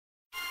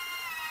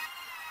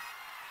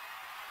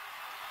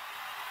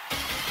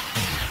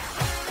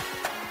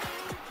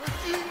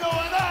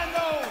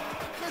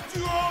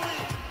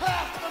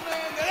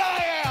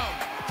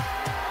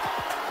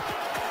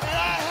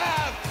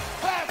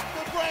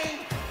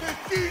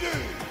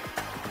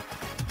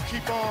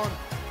keep on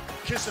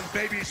kissing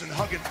babies and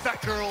hugging fat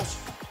girls.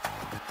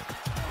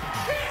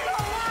 He's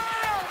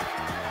alive!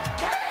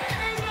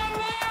 Kane is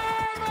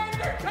alive,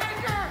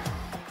 Undertaker!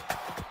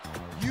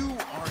 You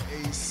are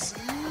a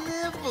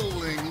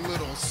sniveling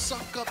little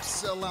suck-up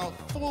sellout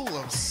full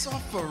of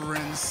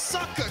suffering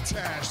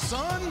succotash,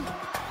 son!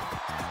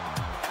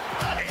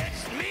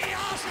 It's me,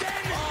 Austin!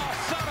 Oh,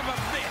 son of a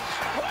bitch!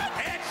 What?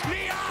 It's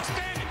me,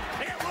 Austin!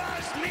 It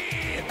was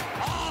me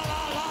all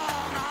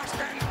along,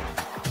 Austin!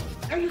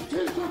 And you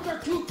t-shirts are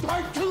too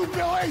tight too,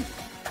 Billy!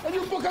 And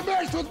you book a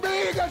match with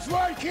me against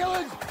Ryan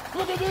Keelan!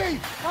 Look at me!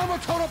 I'm a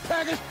total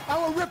package! I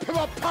will rip him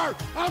apart!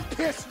 I'm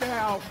pissed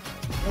now!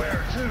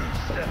 Where to,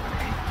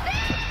 Stephanie?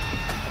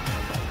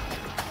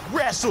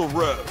 Wrestle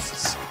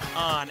Roasts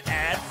on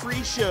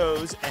ad-free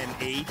shows and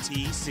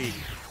ATC.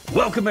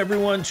 Welcome,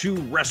 everyone, to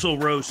Wrestle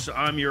Roasts.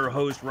 I'm your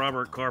host,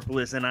 Robert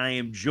Karpelis, and I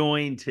am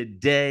joined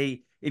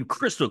today in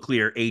crystal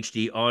clear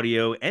HD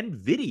audio and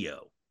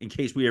video, in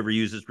case we ever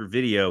use this for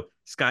video,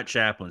 Scott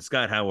Chaplin.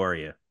 Scott, how are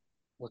you?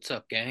 What's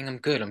up, gang? I'm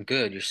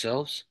good.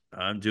 Yourselves?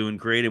 I'm doing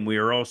great, and we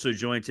are also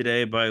joined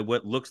today by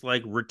what looks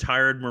like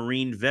retired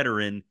Marine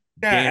veteran,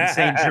 Dan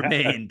St.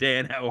 Germain.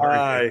 Dan, how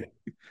are you?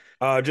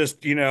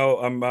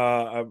 I'm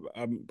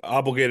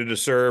obligated to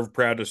serve,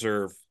 proud to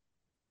serve.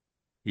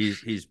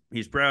 He's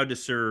proud to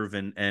serve,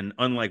 and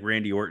unlike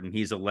Randy Orton,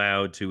 he's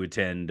allowed to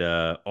attend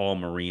all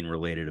Marine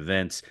related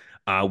events.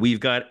 We've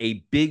got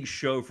a big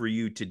show for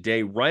you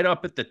today. Right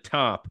up at the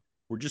top,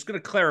 we're just going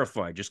to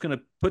clarify, just going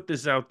to put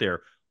this out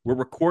there. We're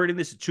recording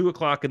this at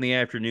 2:00 in the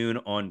afternoon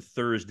on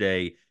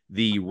Thursday.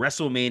 The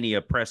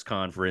WrestleMania press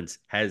conference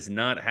has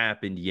not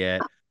happened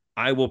yet.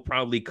 I will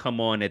probably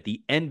come on at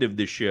the end of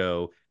the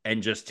show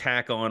and just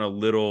tack on a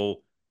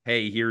little,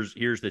 hey, here's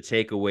the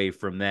takeaway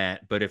from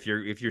that. But if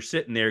you're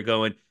sitting there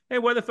going, hey,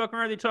 why the fuck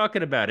aren't they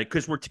talking about it?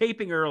 Because we're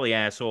taping early,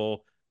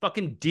 asshole.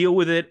 Fucking deal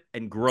with it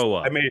and grow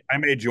up. I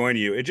may join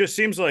you. It just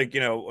seems like,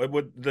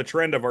 with the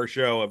trend of our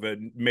show of a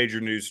major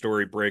news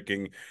story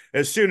breaking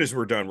as soon as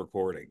we're done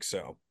recording.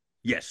 So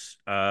yes.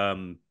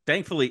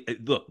 Thankfully,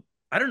 look,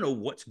 I don't know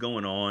what's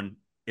going on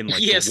in the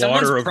water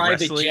someone's of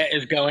private wrestling. jet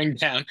is going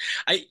down.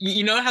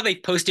 You know how they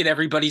posted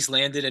everybody's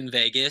landed in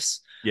Vegas?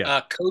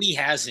 Yeah. Cody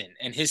hasn't,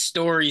 and his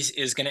stories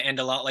is going to end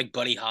a lot like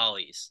Buddy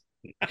Holly's.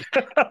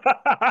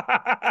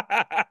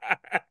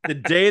 The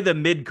day the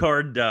mid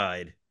card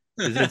died.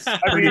 It's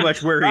pretty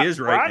much where he is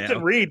right Bronson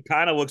now. Reed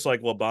kind of looks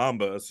like La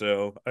Bamba,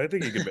 so I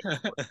think he can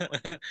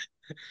make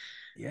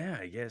Yeah,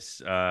 I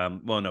guess.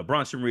 Well, no,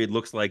 Bronson Reed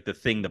looks like the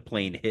thing the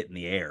plane hit in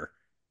the air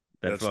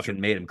that That's fucking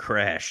true. made him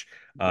crash.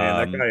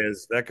 Man,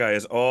 that guy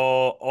is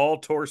all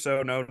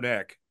torso, no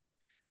neck.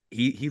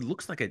 He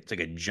looks like a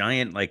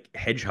giant like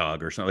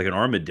hedgehog or something, like an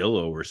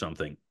armadillo or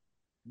something.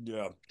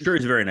 Yeah, Sure,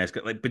 he's a very nice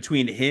guy. Like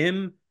between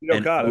him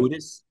and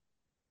Otis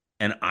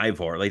and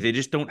Ivar, like they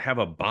just don't have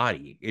a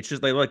body. It's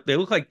just they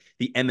look like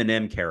the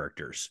Eminem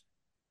characters.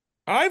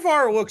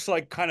 Ivar looks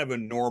like kind of a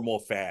normal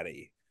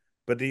fatty,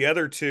 but the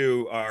other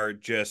two are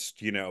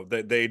just,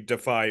 they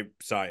defy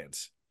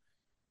science.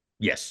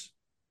 Yes.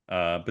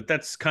 But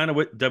that's kind of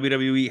what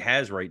WWE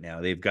has right now.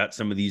 They've got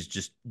some of these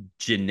just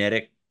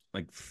genetic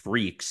like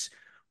freaks.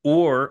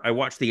 Or I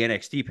watched the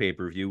NXT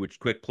pay-per-view, which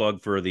quick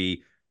plug for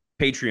the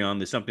Patreon,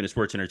 the Something to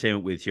Sports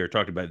Entertainment with here,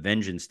 talked about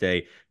Vengeance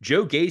Day.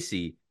 Joe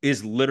Gacy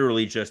is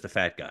literally just a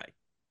fat guy.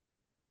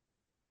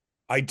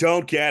 I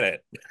don't get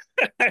it.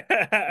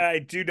 I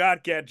do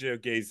not get Joe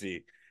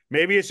Gacy.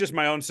 Maybe it's just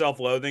my own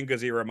self-loathing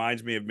because he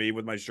reminds me of me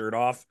with my shirt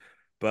off,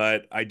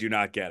 but I do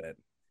not get it.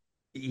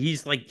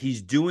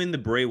 He's doing the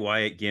Bray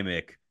Wyatt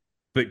gimmick,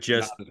 but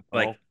just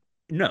like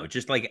no,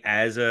 just like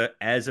as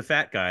a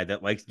fat guy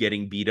that likes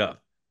getting beat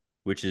up,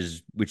 which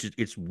is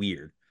it's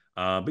weird.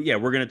 But yeah,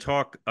 we're gonna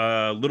talk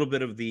a little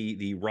bit of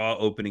the Raw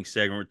opening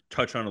segment,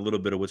 touch on a little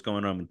bit of what's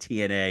going on in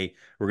TNA.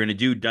 We're gonna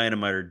do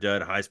Dynamite or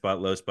Dud, high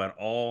spot, low spot,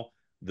 all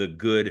the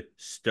good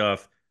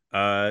stuff.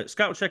 Scott,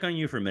 we'll check on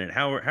you for a minute.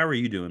 How are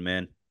you doing,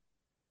 man?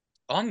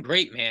 Oh, I'm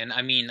great, man.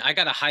 I mean, I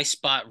got a high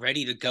spot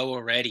ready to go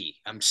already.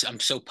 I'm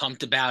so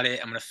pumped about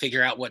it. I'm gonna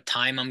figure out what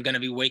time I'm gonna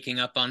be waking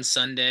up on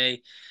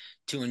Sunday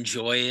to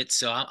enjoy it.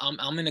 So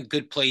I'm in a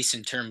good place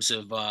in terms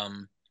of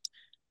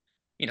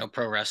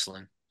pro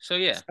wrestling. So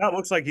yeah. That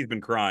looks like he's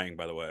been crying,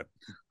 by the way.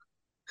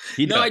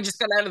 I just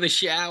got out of the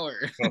shower.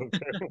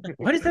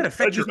 Why does that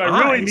affect your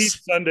eyes? I really need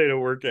Sunday to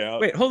work out.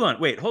 Wait, hold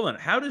on.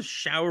 How does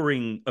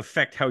showering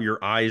affect how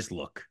your eyes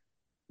look?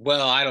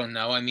 Well, I don't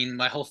know. I mean,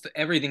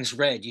 everything's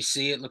red. You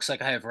see, it looks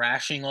like I have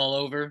rashing all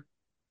over.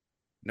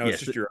 No, it's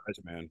just your eyes,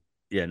 man.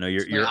 Yeah, no,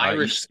 your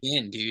Irish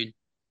skin, dude.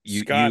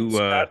 Scott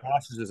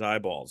washes his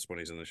eyeballs when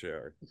he's in the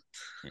shower.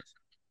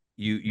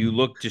 You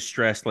look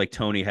distressed, like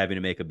Tony having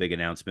to make a big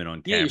announcement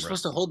on camera. Yeah, you're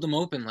supposed to hold them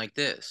open like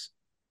this.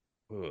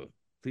 Ugh,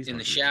 please in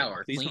the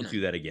shower. Please don't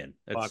do that again.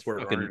 That's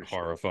fucking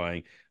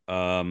horrifying.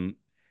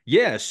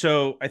 Yeah,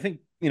 so I think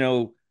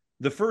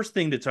the first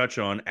thing to touch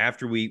on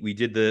after we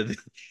did the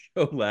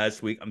show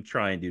last week, I'm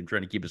trying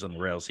to keep us on the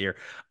rails here.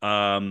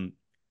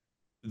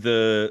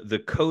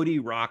 The Cody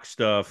Rock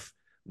stuff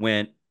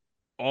went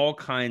all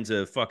kinds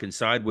of fucking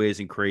sideways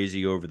and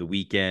crazy over the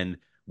weekend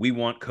We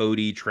want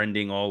Cody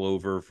trending all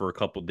over for a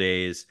couple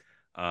days.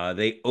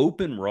 They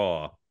open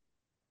Raw,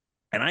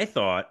 and I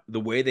thought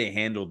the way they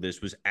handled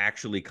this was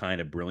actually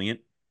kind of brilliant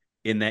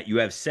in that you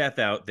have Seth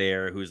out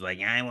there who's like,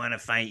 I want to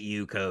fight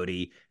you,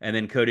 Cody. And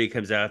then Cody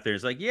comes out there and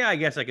is like, yeah, I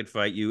guess I could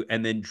fight you.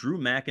 And then Drew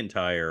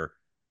McIntyre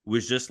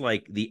was just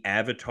like the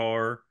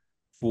avatar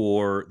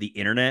for the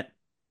internet.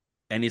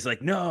 And he's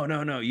like, no,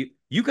 no, no,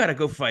 you got to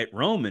go fight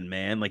Roman,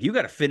 man. Like, you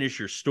got to finish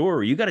your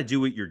story. You got to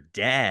do what your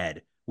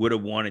dad would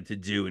have wanted to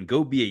do and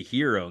go be a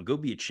hero and go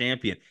be a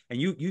champion. And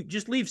you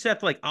just leave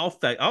Seth like, I'll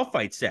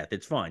fight Seth.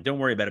 It's fine. Don't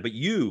worry about it. But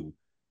you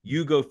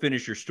go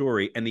finish your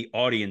story. And the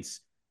audience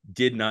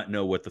did not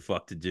know what the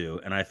fuck to do.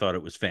 And I thought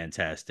it was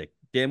fantastic.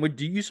 Dan,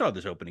 you saw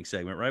this opening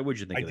segment, right? What'd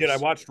you think I of did. I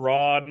this? watched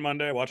Raw on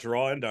Monday. I watched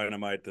Raw and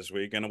Dynamite this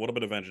week, and a little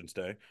bit of Vengeance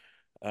Day.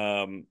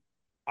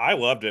 I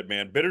loved it,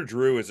 man. Bitter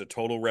Drew is a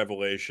total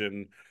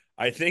revelation.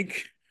 I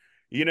think,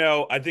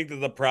 I think that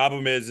the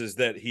problem is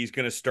that he's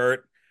gonna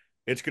start.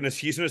 He's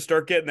gonna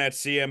start getting that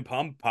CM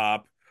Punk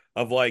pop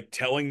of like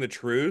telling the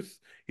truth.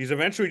 He's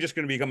eventually just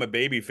gonna become a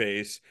baby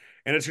face,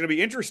 and it's gonna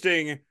be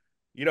interesting.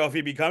 If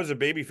he becomes a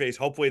baby face,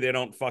 hopefully they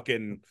don't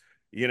fucking,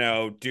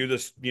 do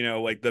this,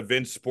 like the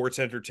Vince Sports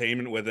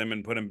Entertainment with him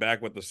and put him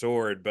back with the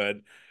sword. But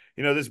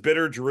this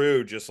Bitter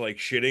Drew just like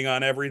shitting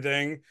on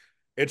everything.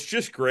 It's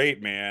just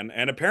great, man.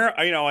 And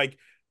apparently, like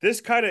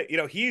this kind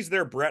of, he's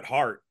their Bret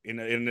Hart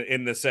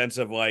in the sense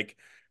of like,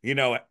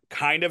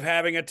 kind of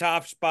having a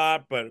top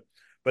spot, but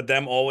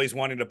them always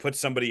wanting to put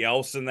somebody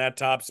else in that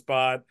top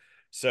spot.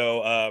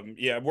 So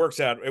yeah, it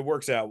works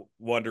out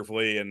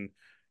wonderfully. And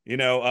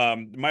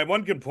my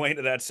one complaint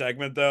of that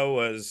segment though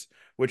was,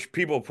 which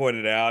people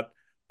pointed out,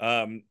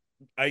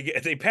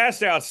 they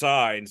passed out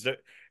signs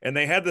and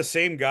they had the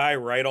same guy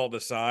write all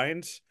the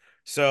signs.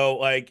 So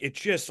like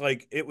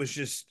it was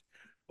just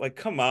like,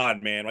 come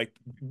on, man. Like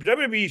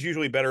WWE is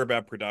usually better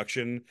about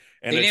production,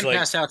 and They it's didn't like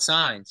pass out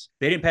signs.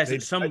 They didn't pass they,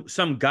 it.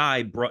 Some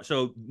guy brought.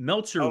 So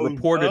Meltzer oh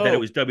reported that it no,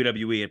 was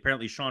WWE.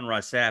 Apparently, Sean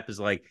Ross Sapp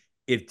is like,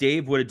 if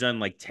Dave would have done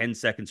like 10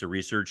 seconds of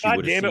research, he God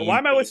would have damn it! Why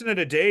seen. am I listening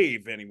to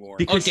Dave anymore? Oh,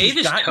 Because he's Dave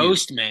is got you.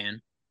 toast,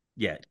 man.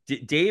 Yeah,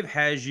 Dave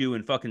has you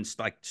in fucking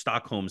like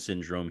Stockholm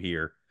syndrome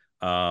here.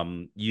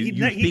 You He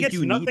think gets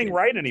you need nothing it?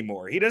 right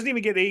anymore. He doesn't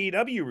even get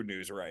AEW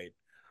news right.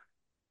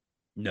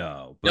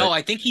 No, No, but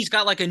I think he's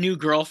got like a new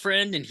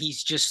girlfriend, and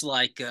he's just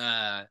like,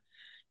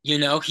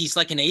 he's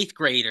like an eighth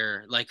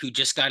grader, like who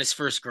just got his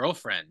first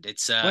girlfriend.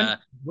 It's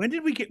When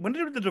did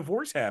the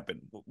divorce happen?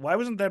 Why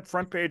wasn't that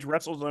front page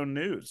WrestleZone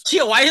news?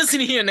 yeah, why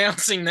isn't he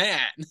announcing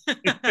that?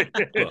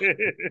 look,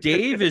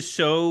 Dave is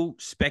so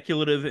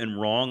speculative and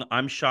wrong.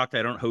 I'm shocked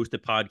I don't host a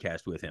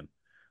podcast with him.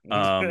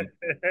 I'm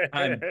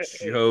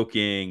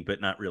joking,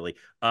 but not really.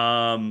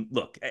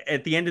 Look,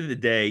 at the end of the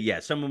day, yeah,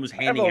 someone was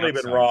I've handing only out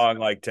been signs. wrong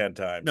like 10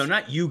 No, times.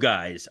 not you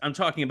guys. I'm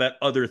talking about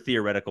other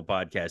theoretical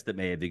podcasts that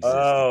may have existed.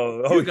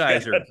 Oh, You yeah,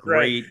 guys are that's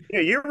right. great. Yeah,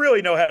 you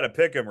really know how to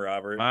pick him,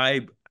 Robert.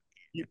 I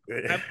You,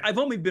 I've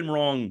only been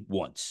wrong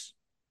once.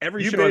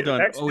 Every you show I've done,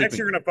 next, always next been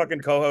you're correct. gonna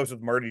fucking co-host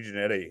with Marty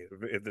Jannetty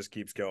if this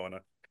keeps going.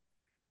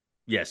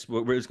 Yes,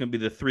 it's going to be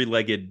the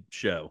three-legged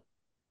show.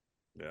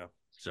 Yeah.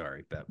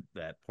 Sorry about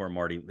that. Poor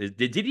Marty.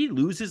 Did he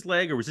lose his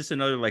leg, or was this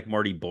another like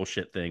Marty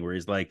bullshit thing where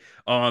he's like,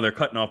 "Oh, they're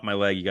cutting off my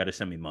leg. You got to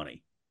send me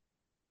money."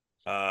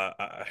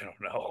 I don't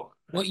know.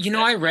 Well,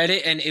 I read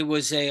it, and it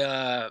was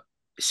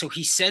so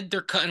he said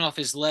they're cutting off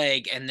his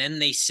leg, and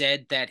then he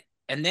said that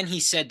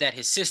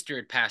his sister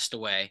had passed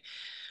away.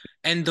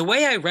 And the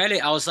way I read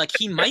it, I was like,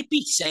 he might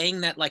be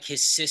saying that like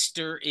his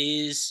sister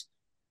is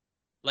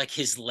like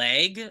his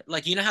leg.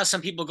 Like, how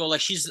some people go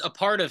like, she's a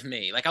part of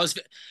me.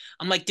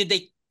 I'm like,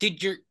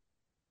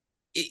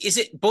 is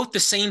it both the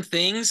same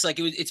things? Like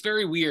it's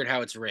very weird how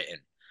it's written.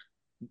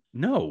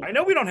 No, I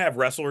know we don't have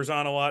wrestlers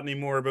on a lot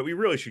anymore, but we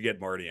really should get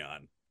Marty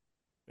on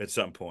at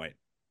some point.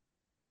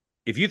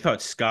 if you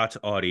thought Scott's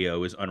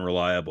audio is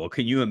unreliable,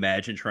 can you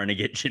imagine trying to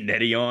get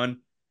Janetti on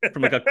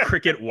from like a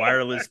Cricket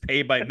wireless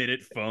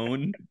pay-by-minute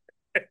phone?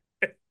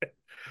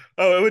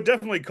 Oh, it would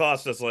definitely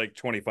cost us like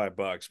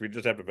 $25. We'd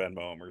just have to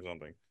Venmo him or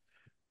something.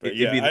 But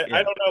It'd be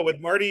I don't know. With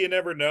Marty, you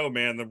never know,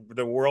 man.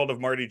 The world of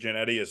Marty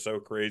Jannetty is so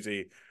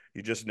crazy.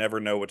 You just never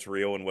know what's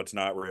real and what's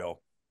not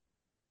real.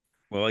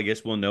 Well, I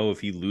guess we'll know if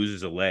he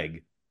loses a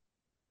leg.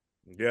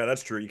 Yeah,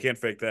 that's true. You can't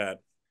fake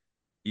that.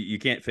 You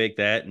can't fake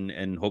that,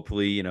 and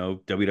hopefully,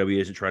 WWE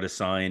doesn't try to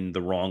sign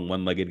the wrong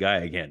one-legged guy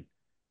again.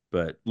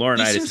 But He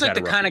Laurinaitis seems has like had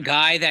the a rough kind of week.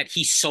 guy that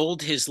he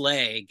sold his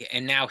leg,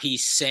 and now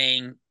he's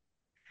saying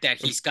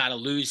that he's got to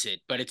lose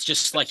it, but it's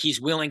just like he's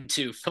willing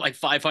to for like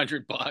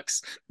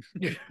 $500.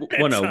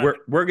 Well, no,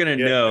 we're gonna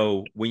Yeah,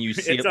 know when you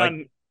see it's it. Like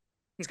on.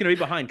 it's gonna be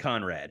behind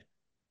Conrad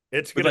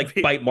It's with gonna like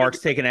be. bite marks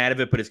taken out of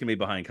it, but it's gonna be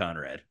behind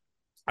Conrad.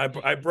 I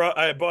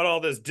bought all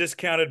this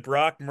discounted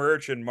Brock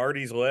merch and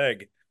Marty's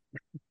leg.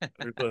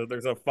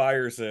 There's a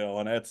fire sale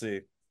on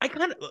Etsy. I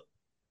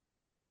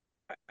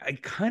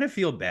kind of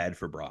feel bad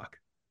for Brock.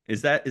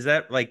 Is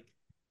that like,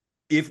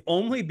 if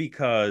only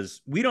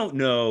because we don't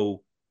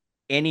know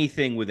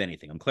anything with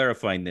anything. I'm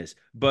clarifying this,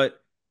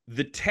 but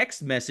the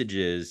text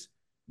messages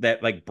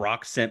that like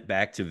Brock sent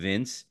back to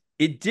Vince,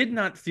 it did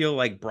not feel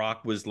like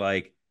Brock was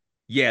like,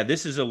 yeah,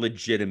 this is a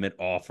legitimate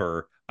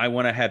offer. I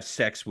want to have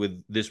sex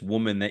with this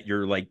woman that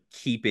you're like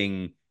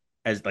keeping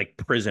as like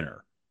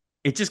prisoner.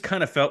 It just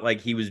kind of felt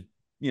like he was,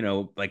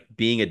 like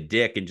being a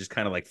dick and just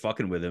kind of like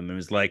fucking with him. And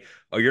was like,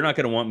 oh, you're not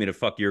going to want me to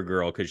fuck your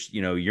girl because,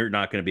 you're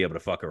not going to be able to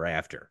fuck her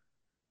after.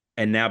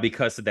 And now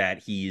because of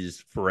that,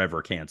 he's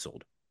forever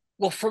canceled.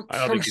 Well, from I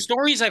don't from think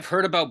stories I've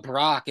heard about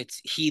Brock, it's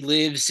he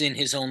lives in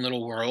his own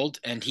little world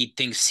and he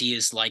thinks he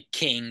is like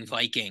king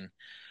Viking.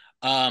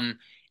 Um,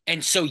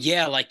 and so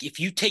yeah, like if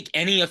you take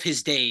any of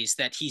his days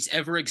that he's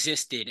ever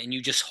existed and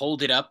you just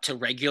hold it up to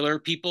regular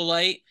people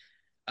like,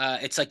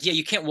 it's like, yeah,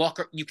 you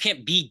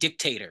can't be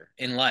dictator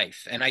in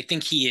life. And I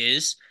think he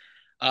is.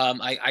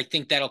 I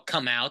think that'll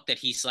come out that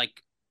he's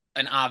like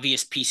an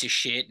obvious piece of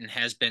shit and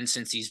has been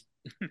since he's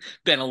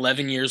been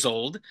 11 years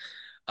old.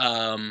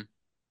 Um,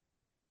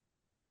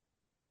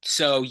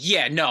 so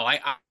yeah, no, I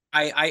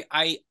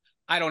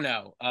don't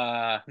know.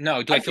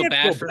 No, do I I feel can't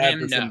bad feel for bad for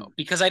him? some. No,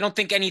 because I don't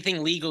think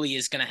anything legally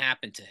is going to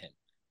happen to him.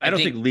 I I don't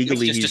think think it's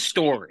legally just a he's,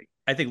 story.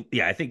 I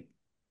think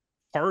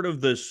part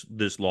of this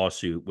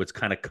lawsuit, what's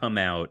kind of come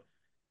out,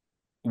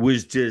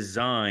 was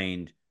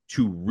designed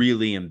to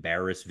really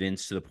embarrass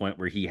Vince to the point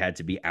where he had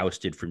to be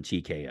ousted from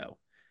TKO.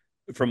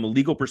 From a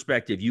legal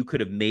perspective, you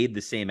could have made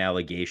the same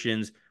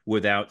allegations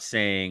without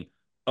saying,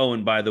 oh,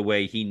 and by the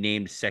way, he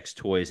named sex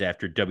toys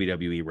after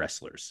WWE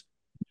wrestlers.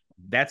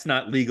 That's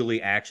not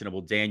legally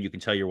actionable. Dan, you can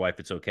tell your wife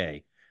it's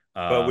okay.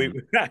 But we,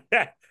 Um,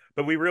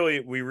 but we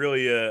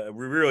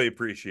really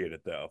appreciate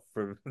it though.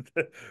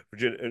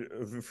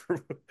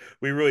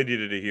 We really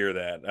needed to hear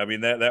that. I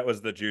mean, that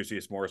was the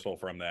juiciest morsel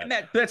from and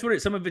that. that's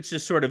what some of it's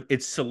just sort of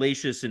it's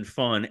salacious and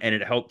fun, and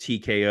it helped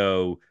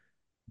TKO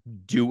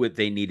do what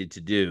they needed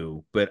to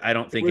do. But I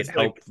don't It think it was like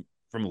helped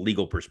from a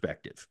legal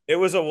perspective. it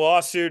was a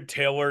lawsuit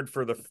tailored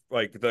for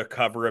the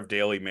cover of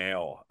Daily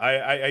Mail.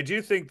 I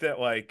do think that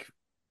like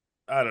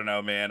I don't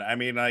know, man. I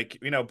mean, like,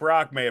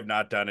 Brock may have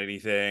not done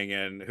anything,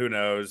 and who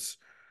knows,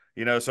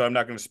 so I'm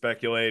not going to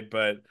speculate,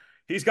 but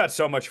he's got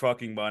so much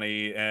fucking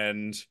money.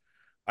 And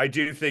I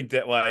do think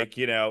that,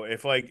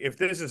 if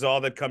this is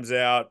all that comes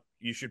out,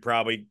 you should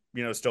probably,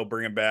 still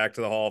bring him back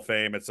to the Hall of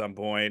Fame at some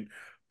point.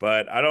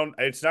 But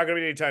it's not going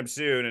to be anytime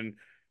soon.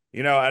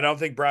 And, I don't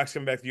think Brock's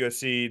coming back to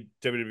UFC,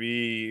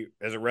 WWE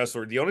as a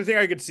wrestler. The only thing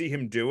I could see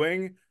him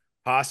doing,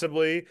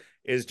 possibly,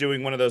 is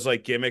doing one of those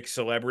like gimmick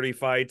celebrity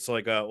fights,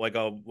 like a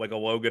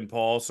Logan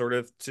Paul sort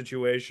of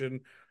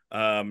situation.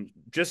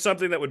 Just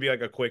something that would be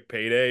like a quick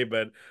payday.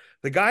 But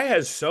the guy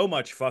has so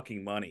much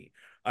fucking money.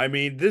 I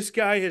mean, this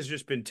guy has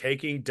just been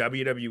taking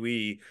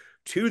WWE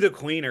to the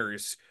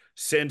cleaners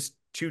since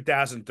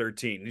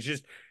 2013. He's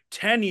just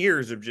 10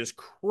 years of just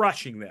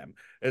crushing them.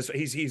 As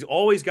he's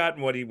always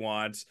gotten what he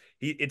wants.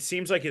 It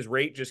seems like his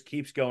rate just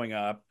keeps going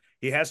up.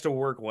 He has to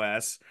work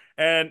less,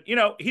 and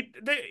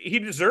he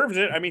deserves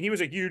it. I mean, he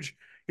was a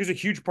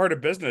huge part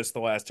of business the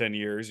last 10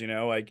 years.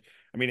 Like,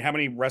 I mean, how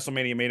many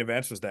WrestleMania main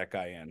events was that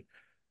guy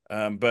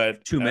in?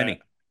 But Too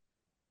many.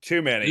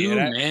 too many, Too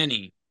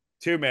many.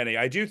 too many.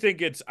 I do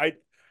think I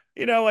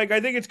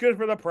think it's good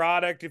for the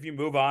product if you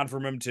move on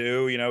from him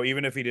too.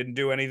 Even if he didn't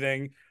do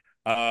anything,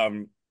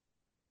 um,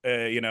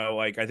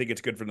 like I think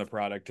it's good for the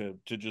product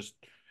to just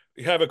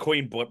have a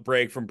clean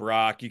break from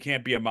Brock. You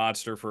can't be a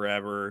monster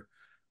forever.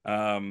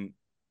 Um,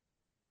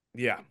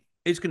 yeah.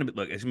 It's gonna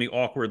be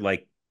awkward.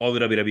 Like all the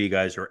WWE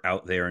guys are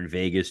out there in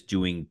Vegas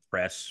doing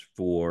press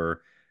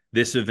for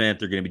this event.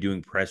 They're gonna be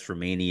doing press for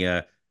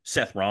Mania.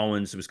 Seth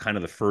Rollins was kind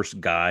of the first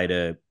guy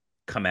to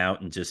come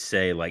out and just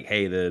say, like,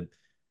 hey, the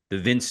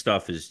Vince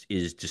stuff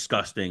is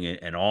disgusting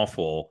and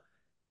awful.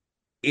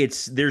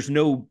 There's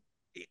no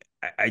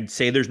I'd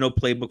say there's no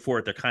playbook for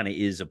it. There kind of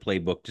is a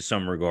playbook to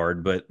some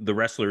regard, but the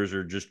wrestlers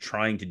are just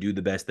trying to do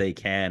the best they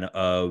can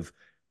of,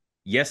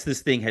 yes,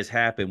 this thing has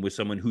happened with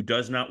someone who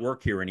does not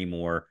work here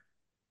anymore.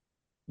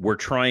 We're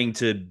trying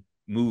to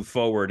move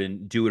forward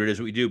and do what it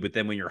is we do. But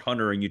then when you're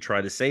Hunter and you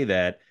try to say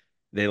that,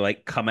 they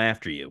like come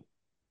after you. What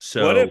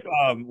So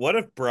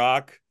if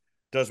Brock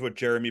does what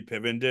Jeremy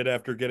Piven did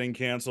after getting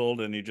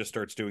canceled and he just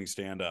starts doing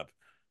stand up?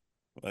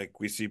 Like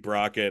we see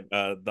Brock at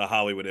the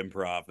Hollywood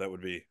Improv.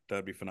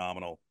 That'd be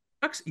phenomenal.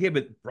 Yeah,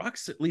 but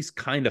Brock's at least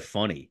kind of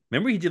funny.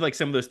 Remember he did like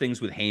some of those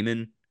things with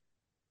Heyman?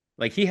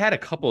 Like he had a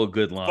couple of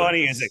good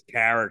Funny as lines. a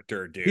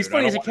character, He's dude.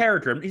 funny as a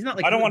character. He's not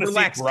like I don't a want to see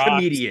relaxed Brock's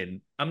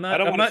comedian. I don't I'm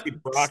want to not see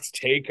Brock's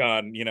take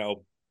on,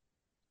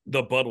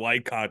 the Bud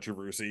Light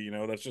controversy.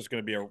 That's just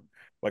going to be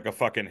like a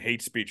fucking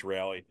hate speech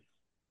rally.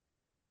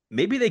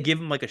 Maybe they give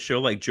him like a show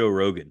like Joe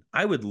Rogan.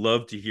 I would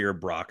love to hear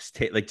Brock's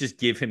take, like just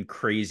give him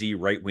crazy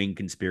right-wing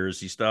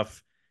conspiracy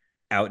stuff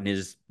out in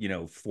his,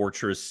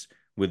 fortress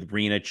with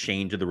Rena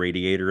chained to the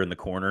radiator in the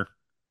corner.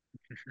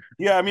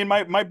 Yeah, I mean,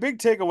 my big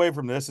takeaway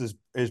from this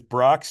is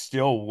Brock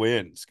still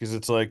wins because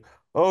it's like,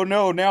 oh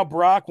no, now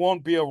Brock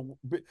won't be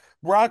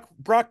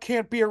Brock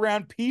can't be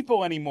around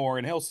people anymore,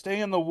 and he'll stay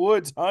in the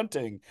woods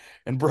hunting.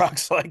 And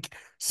Brock's like,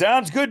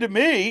 sounds good to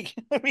me.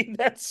 I mean,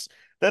 that's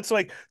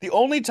like the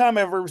only time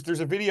there's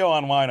a video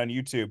online on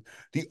YouTube.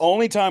 The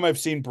only time I've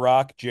seen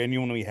Brock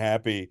genuinely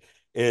happy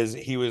is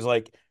he was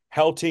like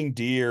pelting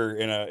deer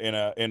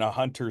in a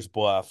hunter's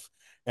bluff,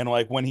 and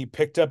like when he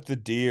picked up the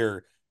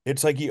deer,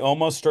 it's like he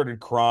almost started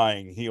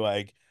crying. He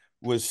like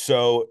was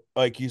so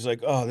like he's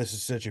like, oh, this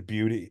is such a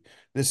beauty.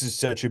 This is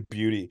such a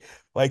beauty.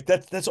 Like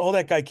that's all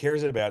that guy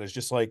cares about is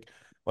just like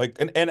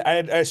and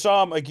I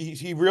saw him like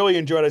he really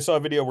enjoyed. I saw a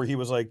video where he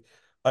was like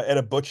at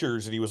a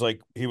butcher's and he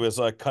was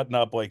cutting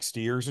up like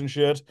steers and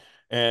shit,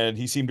 and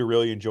he seemed to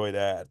really enjoy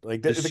that.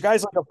 Like the The,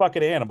 guy's like a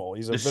fucking animal.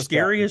 He's a the this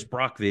guy. scariest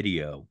Brock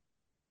video,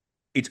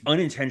 it's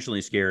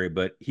unintentionally scary,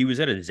 but he was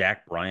at a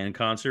Zach Bryan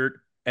concert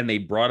and they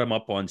brought him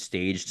up on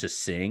stage to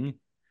sing.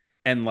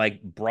 And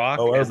like Brock,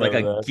 Oh, I as like a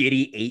remember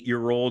giddy 8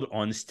 year old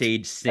on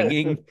stage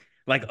singing,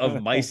 like of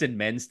Mice and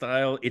Men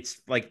style,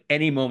 it's like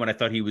any moment I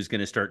thought he was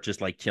going to start just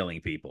like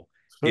killing people.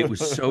 It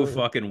was so that.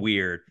 fucking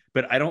weird.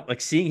 But I don't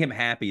like seeing him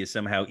happy is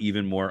somehow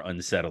even more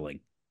unsettling.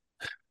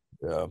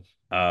 Yeah.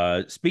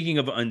 Speaking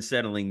of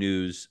unsettling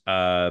news,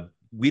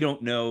 we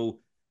don't know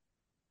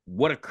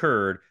what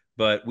occurred,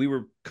 but we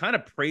were kind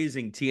of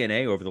praising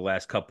TNA over the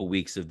last couple of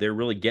weeks of they're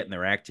really getting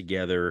their act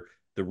together.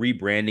 The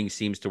rebranding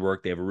seems to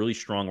work. They have a really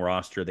strong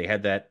roster. They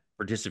had that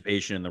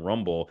participation in the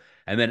Rumble,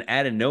 and then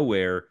out of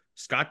nowhere,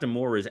 Scott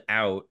D'Amore is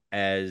out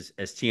as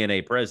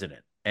TNA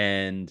president.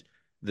 And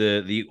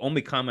the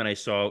only comment I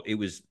saw, it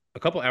was a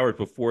couple hours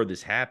before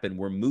this happened,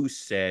 where Moose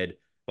said,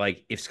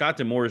 like, if Scott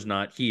D'Amore is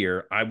not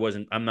here,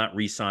 I'm not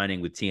re-signing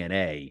with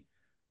TNA.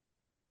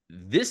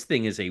 This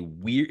thing is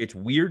it's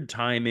weird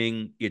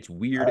timing, it's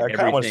weird I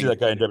kind of want to see everything. that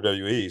guy in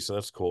WWE, so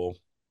that's cool.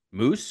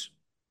 Moose,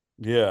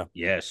 Yeah.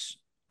 yes,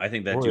 I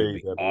think that Or dude would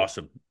be AEW.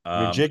 awesome. I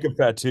mean, Jacob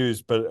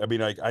Fatu's, but I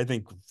mean, I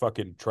think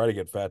fucking try to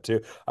get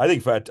Fatu. I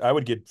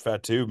would get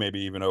Fatu maybe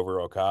even over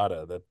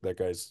Okada. That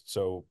guy's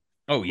so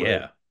Oh great.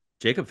 yeah,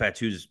 Jacob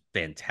Fatu's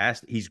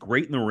fantastic. He's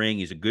great in the ring.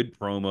 He's a good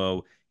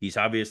promo. He's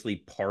obviously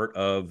part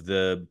of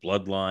the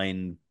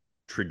bloodline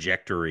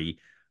trajectory.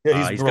 Yeah,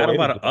 he's He's got a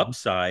lot related of to them.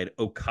 upside.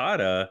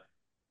 Okada,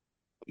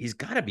 he's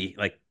got to be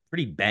like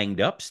pretty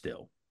banged up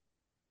still.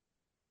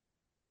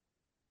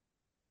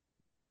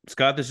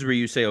 Scott, this is where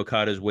you say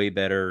Okada's way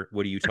better.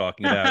 What are you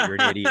talking about? You're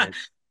an idiot.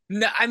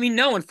 No, I mean,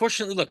 no,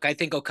 unfortunately, look, I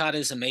think Okada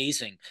is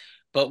amazing,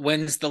 but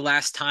when's the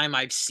last time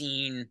I've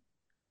seen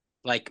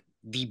like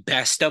the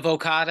best of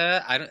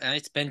Okada? I don't,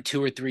 it's been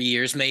 2 or 3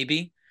 years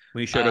maybe.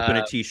 When he showed up in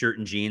a Uh, t-shirt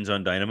and jeans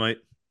on Dynamite.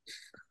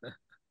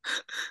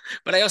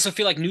 but I also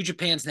feel like New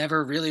Japan's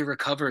never really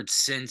recovered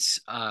since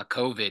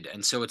COVID,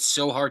 and so it's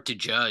so hard to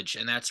judge,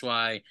 and that's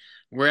why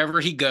wherever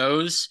he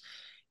goes,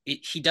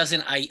 he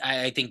doesn't.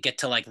 I think get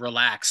to like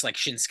relax like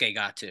Shinsuke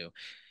got to.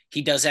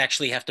 He does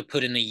actually have to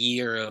put in a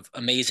year of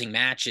amazing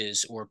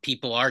matches, or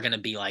people are going to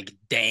be like,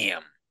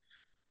 "Damn."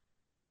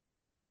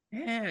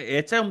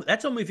 Yeah,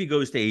 that's only if he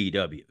goes to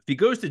AEW. If he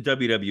goes to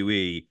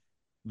WWE,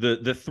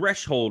 the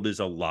threshold is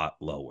a lot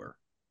lower.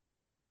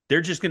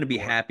 They're just going to be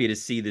happy to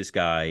see this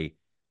guy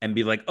and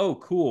be like, "Oh,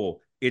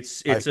 cool.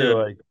 It's I it's feel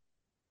a like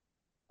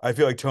I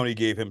feel like Tony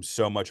gave him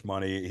so much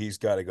money. He's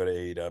got to go to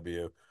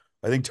AEW.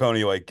 I think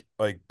Tony like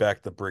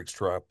backed the Briggs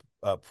truck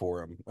up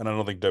for him, and I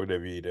don't think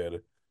WWE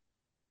did.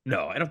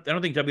 no. I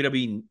don't think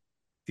WWE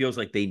feels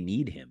like they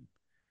need him.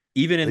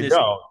 Even in They this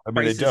don't. I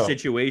mean, they crisis don't.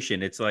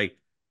 situation, it's like,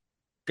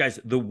 guys,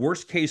 the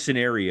worst case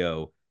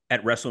scenario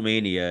at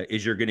WrestleMania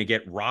is you're going to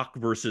get Rock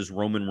versus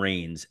Roman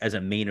Reigns as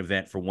a main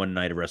event for one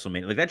night of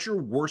WrestleMania. Like that's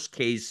your worst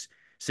case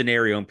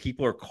scenario, and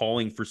people are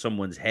calling for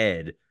someone's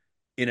head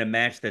in a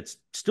match that's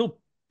still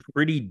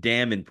pretty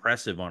damn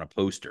impressive on a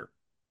poster.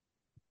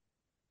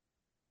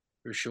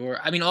 For sure.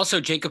 I mean, also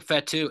Jacob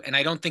Fatu, and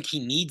I don't think he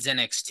needs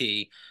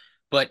NXT,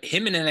 but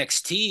him in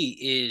NXT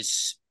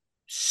is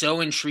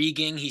so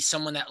intriguing. He's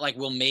someone that like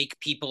will make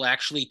people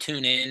actually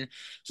tune in.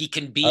 He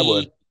can I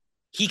would. be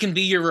he can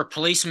be your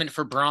replacement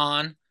for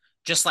Braun,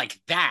 just like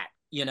that,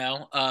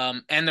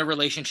 and the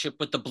relationship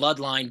with the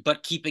bloodline,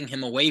 but keeping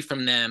him away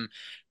from them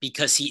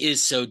because he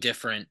is so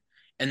different.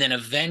 And then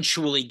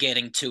eventually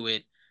getting to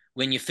it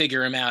when you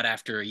figure him out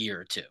after a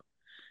year or two.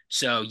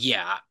 So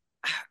yeah,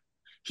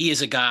 he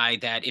is a guy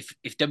that if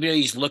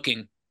WWE is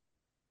looking,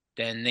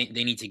 then they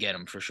need to get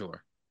him for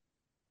sure.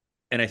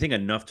 And I think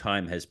enough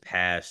time has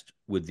passed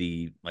with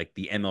the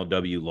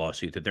MLW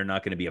lawsuit that they're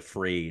not going to be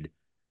afraid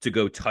to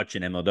go touch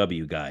an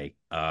MLW guy.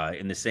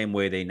 In the same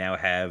way they now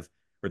have,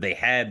 or they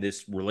had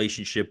this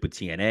relationship with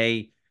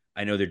TNA.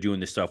 I know they're doing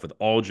this stuff with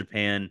All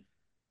Japan.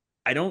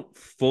 I don't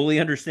fully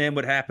understand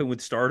what happened with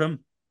Stardom.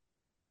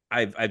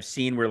 I've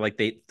seen where like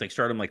they like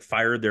Stardom like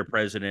fired their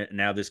president, and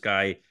now this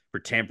guy for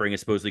tampering is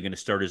supposedly going to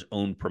start his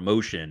own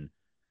promotion.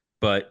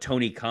 But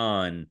Tony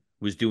Khan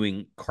was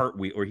doing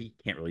cartwheel, or he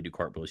can't really do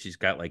cartwheels. He's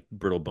got like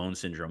brittle bone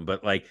syndrome,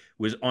 but like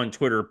was on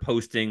Twitter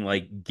posting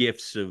like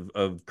gifs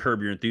of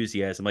Curb Your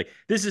Enthusiasm. Like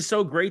this is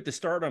so great. The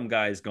Stardom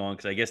guy is gone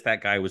because I guess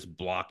that guy was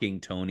blocking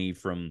Tony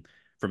from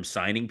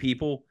signing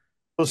people.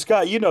 Well,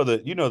 Scott, you know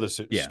the Yeah, I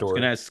was story.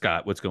 gonna ask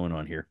Scott what's going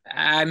on here.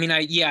 I mean,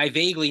 I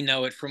vaguely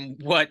know it from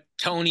what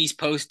Tony's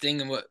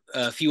posting and what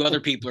a few other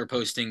people are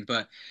posting,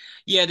 but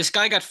yeah, this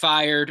guy got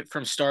fired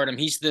from Stardom.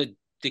 He's the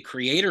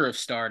creator of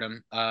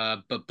Stardom,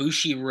 but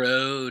Bushi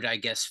Road, I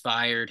guess,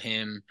 fired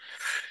him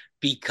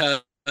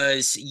because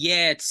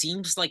yeah, it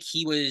seems like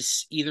he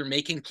was either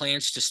making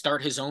plans to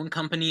start his own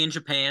company in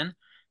Japan,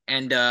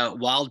 and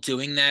while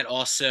doing that,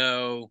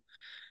 also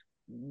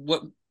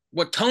what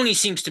what Tony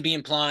seems to be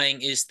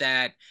implying is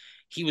that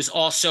he was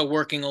also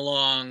working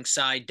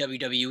alongside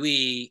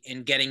WWE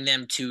and getting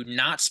them to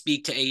not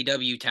speak to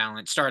AEW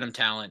talent, Stardom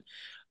talent,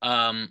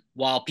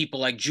 while people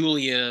like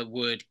Julia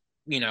would,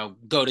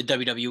 go to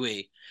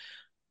WWE.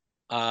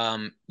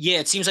 Yeah,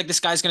 it seems like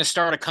this guy's going to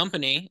start a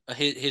company,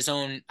 his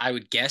own, I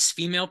would guess,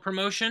 female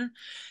promotion,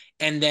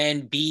 and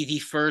then be the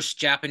first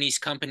Japanese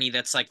company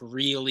that's like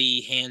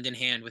really hand in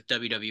hand with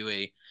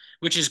WWE,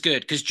 which is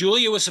good because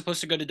Julia was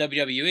supposed to go to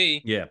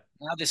WWE. Yeah.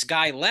 Now this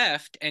guy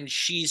left, and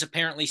she's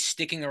apparently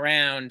sticking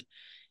around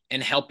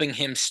and helping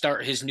him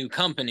start his new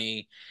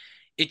company.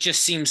 It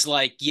just seems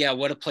like, yeah,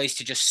 what a place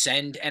to just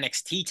send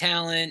NXT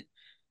talent,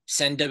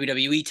 send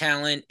WWE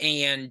talent,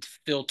 and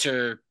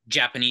filter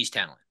Japanese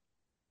talent.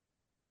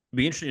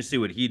 Be interesting to see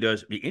what he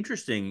does. Be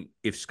interesting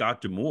if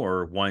Scott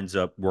D'Amore winds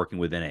up working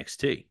with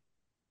NXT.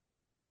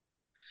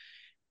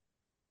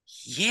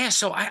 Yeah,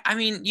 so I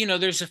mean,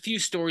 there's a few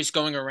stories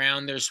going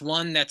around. There's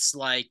one that's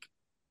like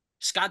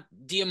Scott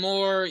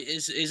D'Amore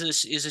is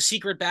a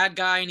secret bad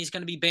guy and he's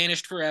going to be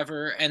banished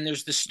forever. And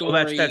there's the Well,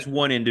 that's story.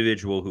 one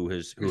individual who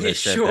has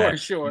said Sure, that.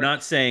 sure.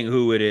 Not saying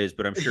who it is,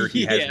 but I'm sure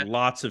he has Yeah,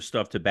 lots of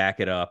stuff to back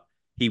it up.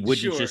 He wouldn't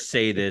sure. just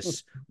say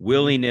this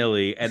willy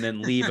nilly and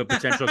then leave a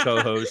potential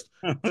co-host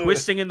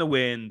twisting in the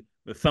wind,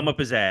 the thumb up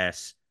his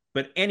ass.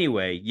 But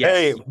anyway,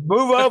 Hey, yes.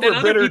 move But then over,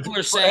 other bitter. people are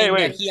Hey, saying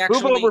that wait, he move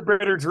actually, over,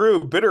 bitter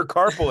Drew. Bitter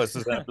Carpulus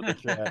is after the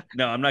chat.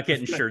 No, I'm not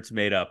getting shirts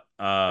made up.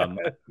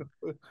 That'd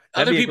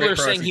other be a people great are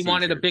saying Crossy he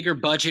wanted a t-shirt. bigger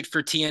budget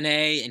for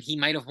TNA and he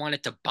might have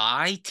wanted to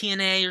buy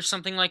TNA or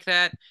something like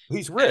that.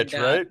 He's And rich,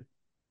 right?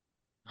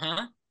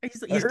 huh? I He's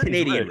heard he's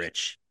Canadian rich.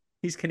 rich.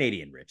 He's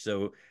Canadian rich.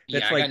 So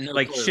Yeah, that's I got like no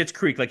like clue. Schitt's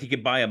Creek, like he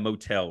could buy a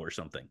motel or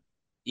something.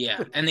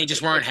 Yeah, and they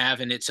just weren't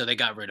having it, so they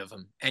got rid of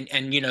him. And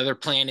their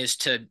plan is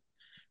to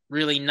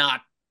really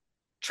not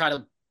try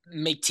to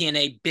make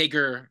TNA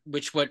bigger,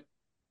 which what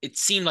it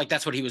seemed like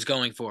that's what he was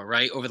going for,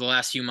 right? Over the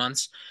last few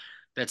months,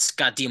 that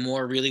Scott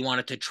D'Amore really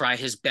wanted to try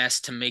his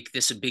best to make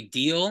this a big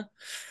deal.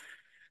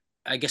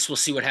 I guess we'll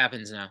see what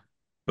happens now.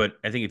 But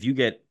I think if you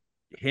get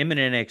him in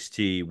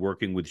NXT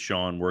working with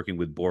Sean, working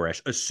with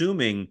Boresh,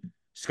 assuming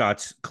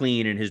Scott's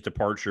clean and his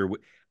departure,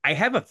 I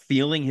have a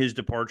feeling his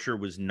departure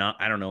was not.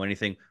 I don't know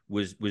anything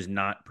was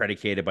not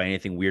predicated by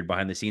anything weird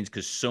behind the scenes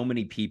because so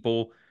many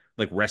people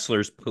like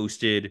wrestlers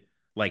posted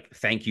like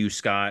thank you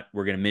Scott,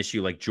 we're gonna miss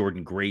you, like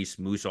Jordan Grace,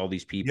 Moose, all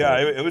these Yeah,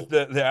 people. it was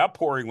the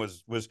outpouring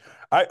was.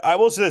 I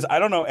will say this. I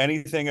don't know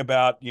anything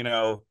about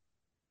the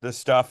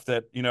stuff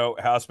that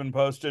Houseman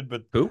posted,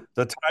 but Who?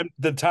 the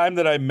time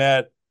that I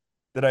met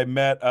the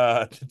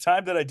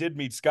time that I did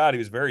meet Scott, he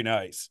was very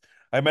nice.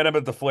 I met him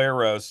at the Flair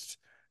roast,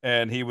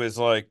 and he was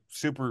like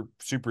super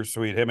super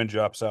sweet. Him and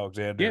Jops Yeah.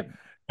 Alexander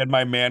and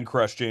my man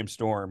crush James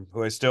Storm,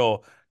 who I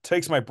still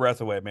takes my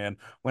breath away, man.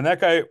 When that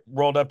guy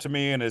rolled up to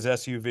me in his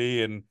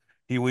SUV and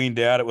he leaned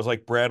out, it was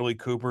like Bradley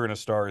Cooper and A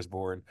Star Is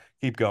Born.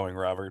 Keep going,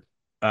 Robert.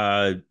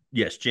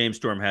 Yes, James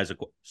Storm has a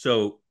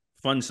so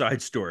fun side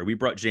story. We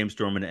brought James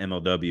Storm into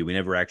MLW. We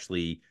never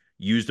actually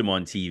used him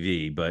on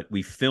TV, but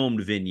we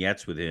filmed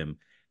vignettes with him.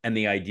 And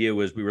the idea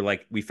was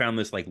we found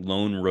this like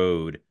lone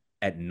road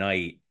at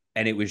night,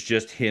 and it was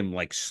just him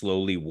like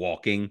slowly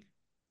walking,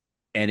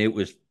 and it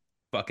was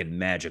fucking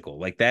magical.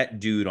 Like that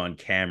dude on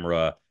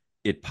camera,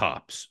 it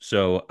pops.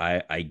 So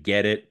I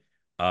get it.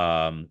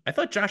 I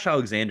thought Josh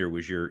Alexander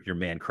was your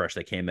man crush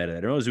that came out of that.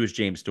 I don't know if it was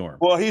James Storm.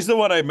 Well, he's the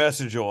one I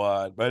message a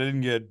lot, but I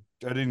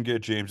didn't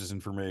get James's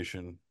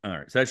information. All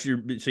right. So that's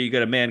so you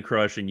got a man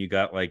crush and you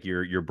got like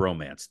your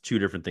bromance. Two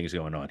different things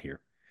going on here.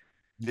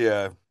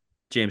 Yeah.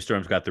 James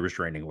Storm's got the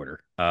restraining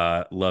order.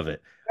 Love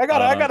it. I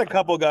got a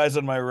couple guys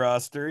on my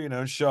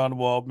roster, Sean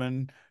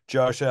Waldman,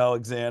 Josh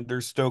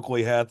Alexander,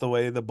 Stokely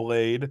Hathaway, the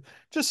Blade,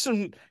 just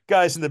some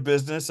guys in the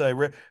business.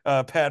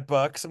 Pat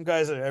Buck, some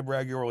guys I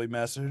regularly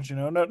message,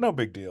 no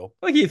big deal.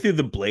 Like you threw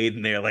the blade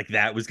in there, like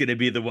that was gonna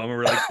be the one where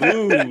we're like,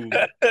 ooh,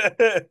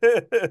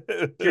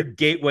 your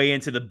gateway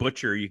into the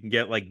butcher. You can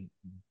get like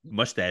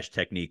mustache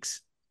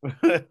techniques.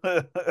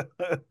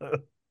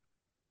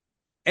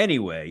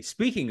 Anyway,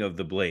 speaking of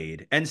the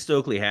Blade and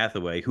Stokely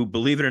Hathaway, who,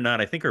 believe it or not,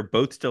 I think are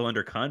both still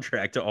under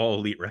contract to All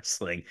Elite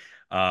Wrestling.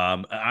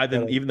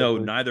 Even though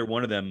neither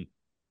one of them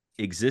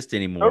exist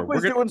anymore,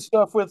 Stokely's doing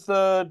stuff with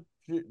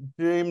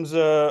James.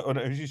 Oh,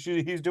 no,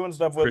 he's doing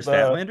stuff with Chris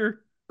Statlander.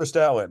 Chris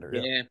Statlander.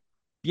 Yeah. Yeah.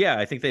 Yeah,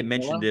 I think they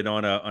mentioned it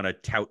on a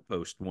tout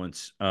post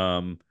once.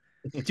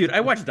 Dude,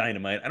 I watch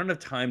Dynamite. I don't have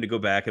time to go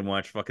back and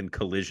watch fucking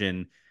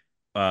Collision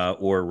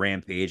or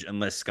Rampage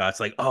unless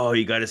Scott's like, oh,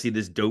 you got to see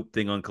this dope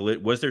thing on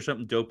Collision. Was there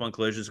something dope on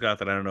Collision, Scott,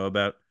 that I don't know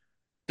about?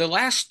 The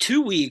last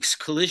 2 weeks,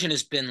 Collision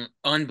has been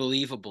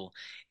unbelievable.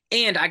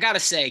 And I gotta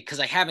say, because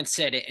I haven't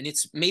said it, and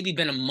it's maybe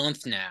been a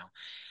month now,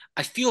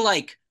 I feel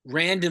like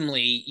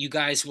randomly you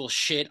guys will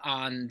shit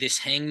on this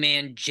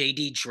Hangman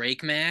JD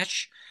Drake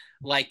match.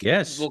 Like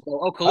Yes. we'll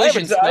go, oh, I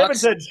Collision haven't sucks.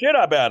 said shit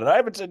about it. I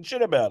haven't said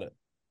shit about it.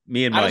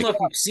 Me and I don't know Mike.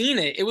 if you've seen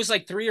it. It was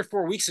like 3 or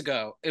 4 weeks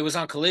ago. It was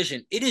on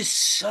Collision. It is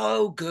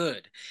so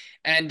good.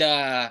 And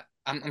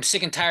I'm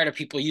sick and tired of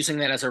people using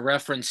that as a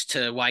reference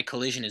to why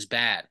Collision is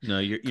bad. No,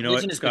 you know Collision what,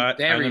 has been Scott? I'm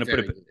very, going to put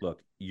very it. good.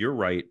 Look, you're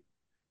right.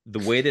 The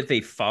way that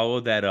they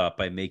followed that up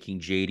by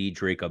making JD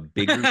Drake a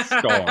bigger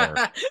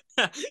star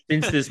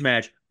since this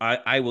match,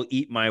 I will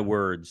eat my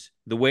words.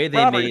 The way they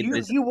Robert, made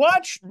this. you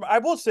watch. I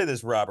will say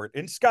this, Robert.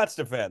 In Scott's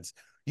defense,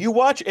 you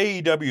watch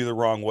AEW the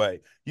wrong way.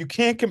 You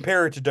can't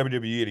compare it to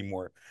WWE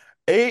anymore.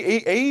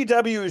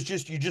 AEW is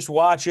just you just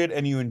watch it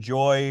and you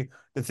enjoy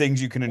the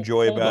things you can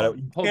enjoy Hold about it. on,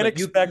 You hold can't on.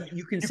 expect.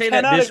 You can You say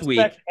that cannot this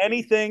expect week.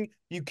 anything.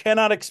 You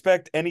cannot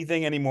expect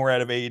anything anymore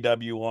out of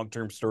AEW long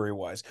term story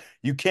wise.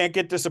 You can't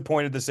get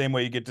disappointed the same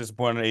way you get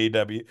disappointed in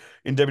AEW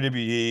in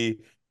WWE.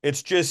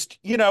 It's just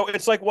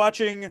it's like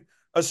watching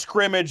a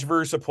scrimmage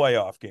versus a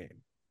playoff game.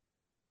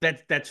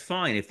 That's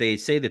fine if they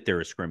say that they're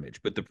a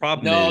scrimmage, but the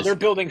problem No, they're is,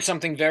 building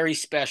something very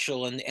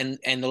special, and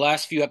the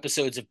last few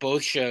episodes of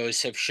both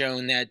shows have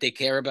shown that they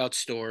care about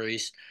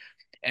stories,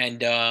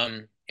 and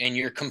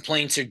your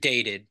complaints are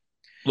dated.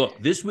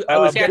 look, this week I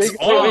was getting That's Big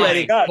wait, wait, fine,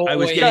 already. Scott. I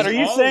was Scott, boys. getting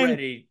are you saying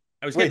already.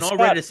 I was getting wait, all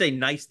ready Scott, to say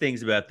nice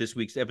things about this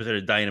week's episode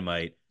of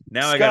Dynamite.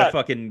 Now I got to Scott,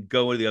 fucking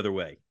go the other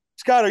way.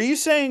 Scott, are you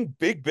saying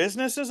big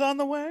business is on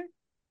the way?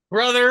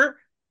 Brother,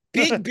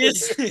 big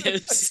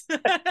business.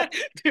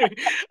 Dude,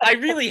 I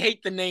really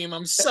hate the name.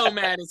 I'm so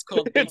mad it's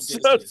called Big It's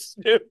so Business.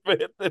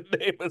 stupid. The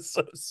name is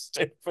so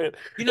stupid. And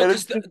Because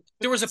it's just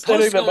there was a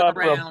setting post them going up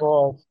for a around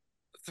fall.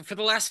 for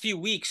the last few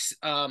weeks,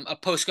 a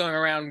post going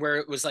around where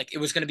it was like it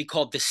was going to be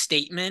called The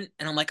Statement,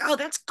 and I'm like, oh,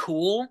 that's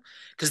cool,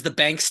 because the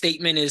bank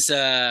statement is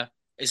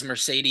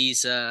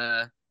Mercedes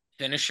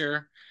finisher,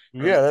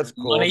 or Yeah, that's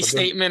cool. money But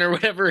then statement, or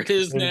whatever it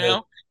is yeah.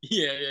 now.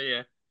 Yeah, yeah,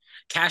 yeah.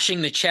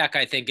 Cashing the check,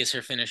 I think, is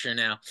her finisher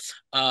now.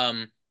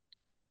 Um,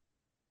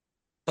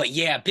 but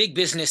yeah, Big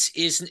Business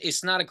is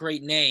it's not a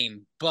great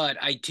name, but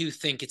I do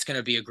think it's going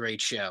to be a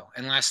great show.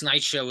 And last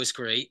night's show was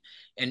great.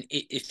 And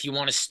if you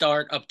want to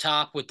start up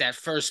top with that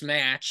first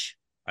match,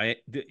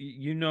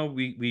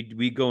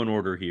 We go in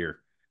order here.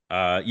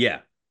 Yeah,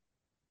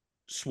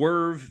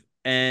 Swerve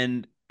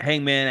and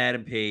Hangman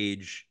Adam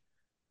Page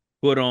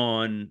put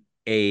on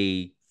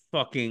a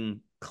fucking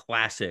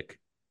classic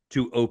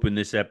to open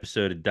this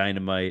episode of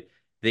Dynamite.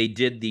 They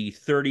did the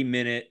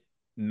 30-minute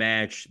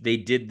match. They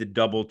did the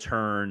double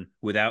turn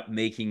without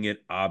making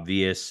it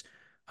obvious.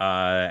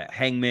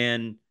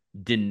 Hangman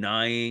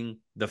denying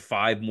the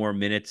 5 more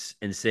minutes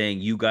and saying,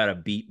 "You got to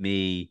beat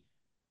me,"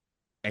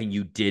 and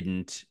you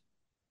didn't.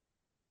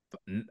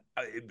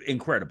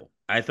 Incredible.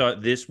 I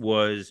thought this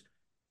was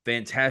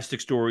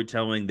fantastic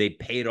storytelling. They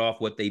paid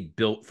off what they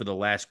built for the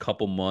last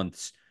couple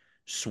months.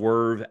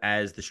 Swerve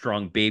as the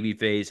strong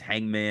babyface,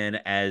 Hangman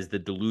as the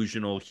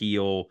delusional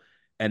heel,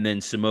 and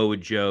then Samoa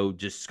Joe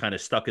just kind of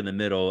stuck in the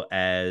middle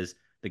as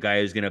the guy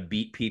who's going to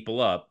beat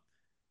people up.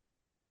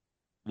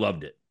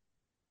 Loved it.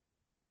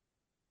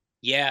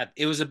 yeah,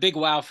 it was a big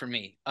wow for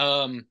me.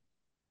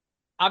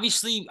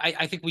 Obviously,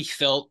 I think we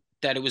felt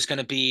that it was going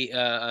to be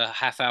a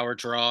half-hour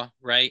draw,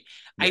 right?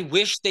 I Yeah.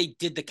 wish they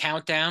did the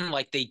countdown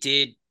like they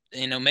did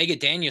in Omega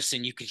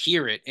Danielson. You could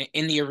hear it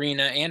in the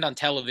arena and on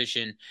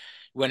television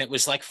when it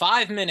was like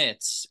 5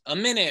 minutes, a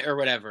minute, or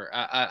whatever.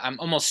 I'm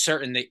almost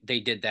certain they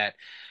did that.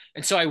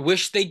 And so I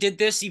wish they did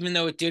this, even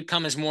though it did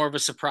come as more of a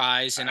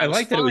surprise, and I I was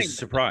like that it was a fine with that.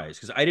 surprise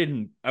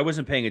because I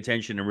wasn't paying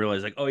attention and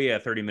realized like, oh yeah,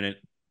 30-minute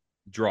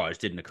draws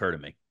didn't occur to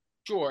me.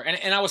 Sure.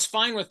 And I was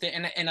fine with it.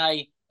 And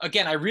I,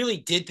 again, I really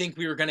did think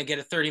we were going to get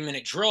a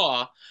 30-minute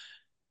draw.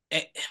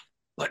 Eh,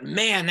 But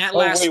man, that Oh,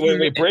 last wait, few wait, wait.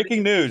 minutes,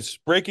 Breaking news.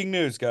 Breaking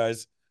news,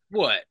 guys.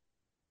 what?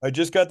 I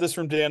just got this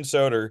from Dan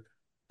Soder.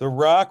 The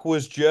Rock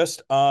was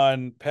just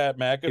on Pat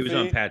He was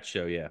on McAfee, Pat's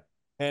show, yeah.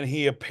 and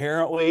he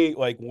apparently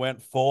like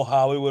went full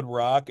Hollywood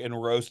Rock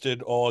and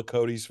roasted all of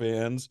Cody's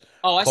fans.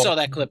 Oh, I Called, saw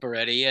that clip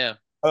already. Yeah.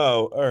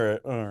 oh, all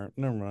right.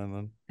 Never mind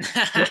then.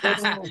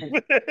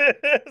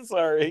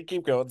 Sorry,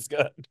 keep going,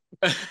 Scott.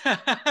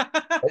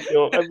 I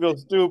feel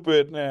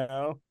stupid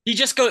now. He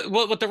just go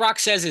what the Rock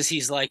says is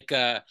he's like,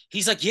 yeah,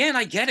 and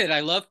I get it.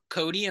 I love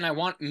Cody, and I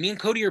want me and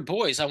Cody are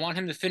boys. I want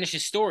him to finish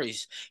his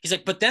stories. He's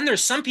like, but then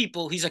there's some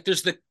people. He's like,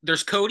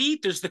 there's Cody,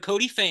 there's the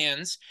Cody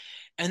fans,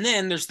 and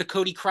then there's the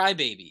Cody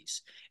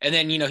crybabies. And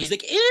then he's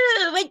like, ew,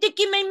 I think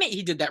you made me.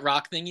 He did that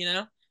Rock thing.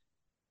 Yeah.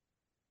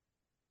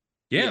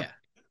 Yeah.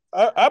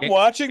 I'm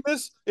watching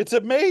this. It's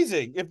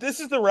amazing. If this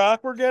is the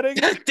Rock we're getting,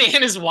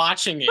 Dan is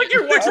watching Like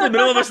you're it. watching the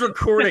middle of us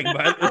recording,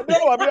 by the way.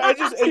 no, I mean, I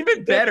just It's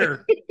even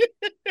better.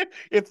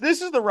 If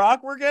this is the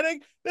Rock we're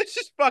getting, that's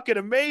just fucking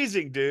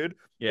amazing, dude.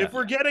 Yeah. If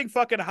we're getting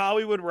fucking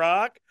Hollywood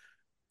Rock,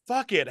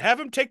 fuck it. Have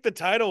him take the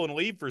title and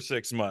leave for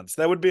 6 months.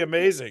 That would be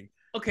amazing.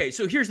 Okay,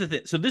 so here's the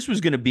thing. So this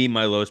was going to be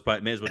my low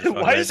spot. May as well just talk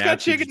Why about is it now.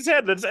 Scott shaking his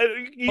head? That's, Hold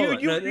on.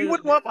 you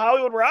wouldn't love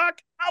Hollywood Rock?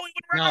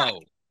 Hollywood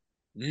Rock.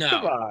 No,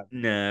 Come no, on.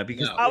 Nah,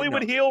 because No.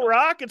 Hollywood heel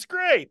Rock, it's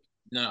great.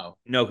 no.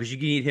 no, because you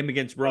can eat him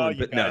against Roman. you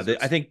But no, guys are-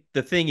 I think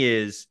the thing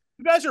is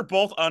You guys are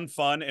both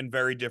unfun in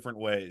very different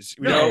ways.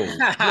 No.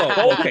 Well,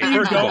 Both okay, of you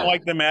first of don't all,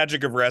 like the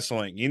magic of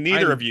wrestling.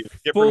 Neither I'm of you,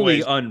 different fully ways.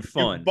 You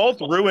unfun.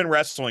 both ruin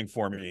wrestling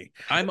for me.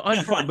 I'm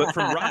unfun, but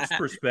from Rock's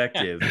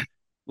perspective,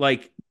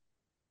 like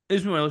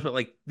this is what I was, but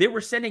like they were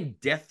sending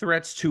death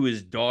threats to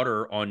his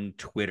daughter on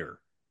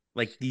Twitter,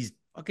 like these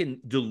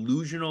fucking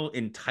delusional,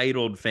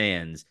 entitled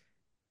fans.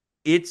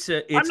 I'm It's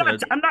not. a.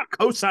 I'm not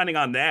co-signing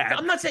on that.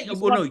 I'm not saying. This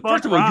Well, one no. fun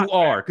First of all, you rock,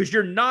 are because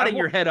you're I nodding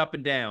your want. head up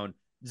and down.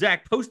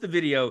 Zach, post the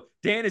video.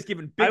 Dan is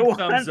giving I big want.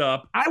 thumbs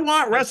up. I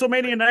want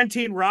WrestleMania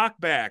 19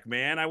 Rock back,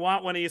 man. I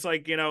want when he's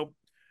like,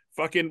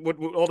 fucking what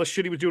all the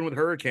shit he was doing with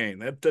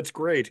Hurricane. That's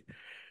great.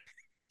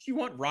 You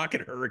want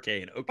Rocket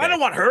Hurricane? I Okay. don't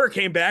want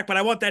Hurricane back, but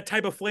I want that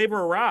type of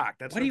flavor of rock.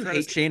 That's Why what do I'm you trying to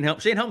hate say. Shane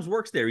Helms? Shane Helms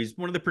works there. He's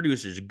one of the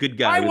producers. A good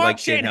guy. I We want like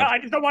Shane Shane. Helms. I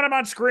just don't want him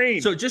on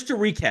screen. So just to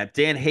recap,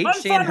 Dan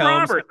hates Shane Unfun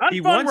Helms. Robert.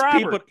 He Unfun wants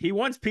people. Robert. He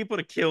wants people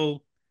to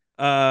kill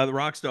the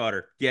Rock's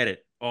daughter. Get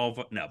it?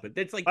 No, but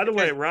it's like By the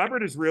way, guys,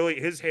 Robert is really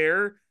his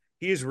hair.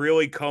 He is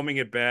really combing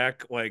it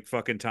back like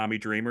fucking Tommy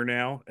Dreamer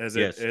now, as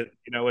yes. as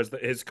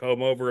his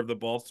comb over of the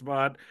bald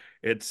spot.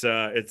 It's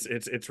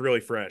really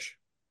fresh.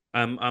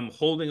 I'm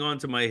holding on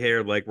to my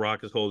hair like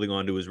Rock is holding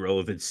on to his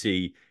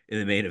relevancy in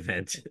the main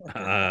event.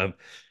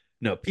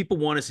 No, people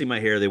want to see my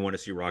hair. They want to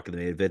see Rock in the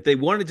main event. They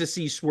wanted to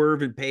see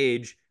Swerve and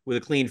Page with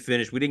a clean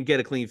finish. We didn't get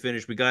a clean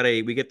finish. We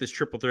get this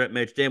triple threat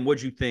match. Dan,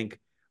 what'd you think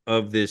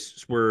of this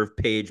Swerve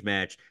Page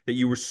match that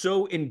you were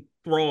so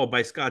enthralled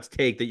by Scott's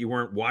take that you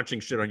weren't watching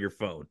shit on your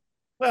phone?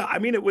 Well, I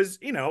mean, it was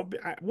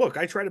look.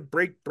 I try to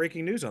break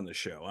breaking news on this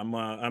show.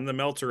 I'm the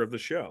Meltzer of the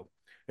show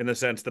in the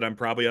sense that I'm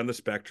probably on the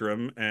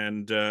spectrum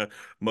and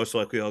most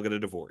likely I'll get a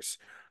divorce.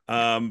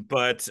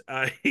 But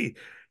I,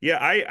 yeah,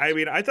 I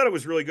mean, I thought it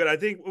was really good. I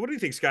think. What do you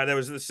think, Scott? That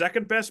was the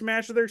second best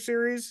match of their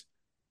series.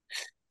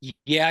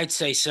 Yeah, I'd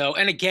say so.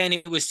 And again,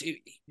 it was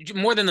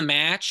more than the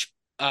match,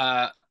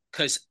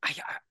 because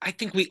I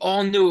think we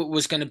all knew it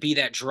was going to be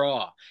that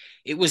draw.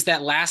 It was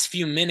that last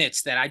few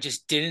minutes that I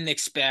just didn't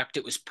expect.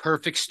 It was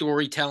perfect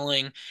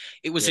storytelling.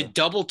 It was a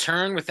double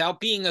turn without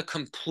being a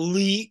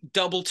complete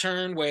double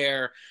turn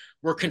where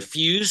we're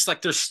confused.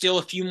 Like there's still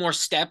a few more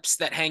steps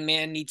that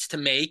Hangman needs to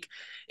make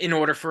in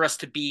order for us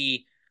to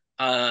be,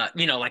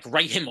 like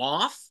write him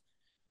off.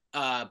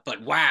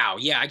 But wow,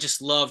 yeah, I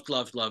just loved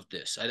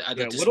this. I thought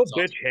this Little was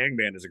bitch awesome.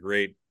 Hangman is a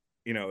great,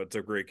 it's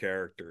a great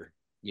character.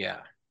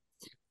 Yeah,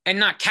 and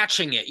not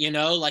catching it,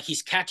 like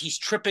he's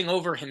tripping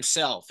over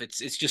himself.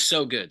 It's just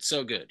so good,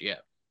 so good. Yeah.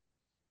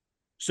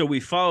 So we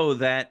follow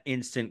that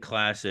instant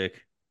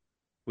classic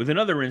with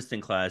another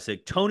instant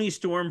classic, Tony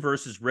Storm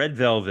versus Red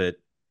Velvet,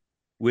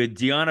 with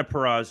Deonna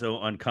Purrazzo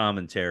on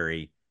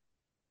commentary.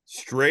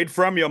 Straight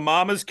from your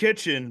mama's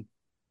kitchen.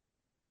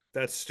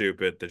 That's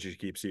stupid that she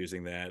keeps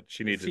using that.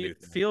 She needs a new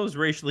thing. Feels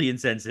racially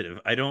insensitive.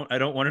 I don't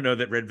want to know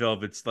that Red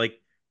Velvet's like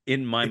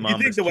in my If mama's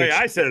you think the kitchen. way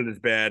I said it is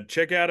bad,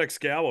 check out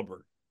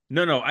Excalibur.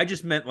 No, I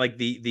just meant like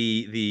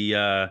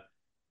the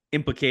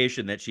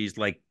implication that she's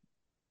like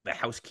the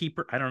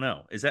housekeeper. I don't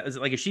know. Is it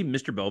like, is she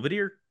Mr.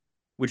 Belvedere?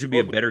 Which would be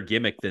a better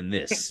gimmick than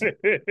this.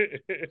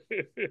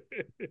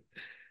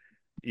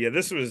 Yeah,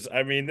 this was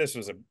a,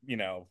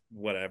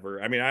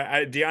 whatever. I mean,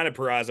 I Deonna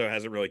Purrazzo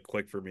hasn't really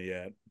clicked for me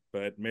yet,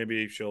 but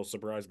maybe she'll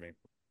surprise me.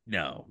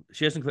 No,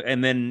 she hasn't.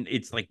 And then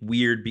it's like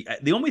weird.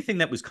 The only thing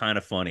that was kind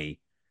of funny,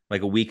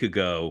 like a week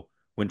ago,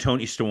 when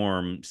Tony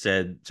Storm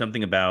said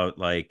something about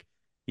like,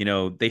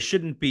 they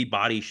shouldn't be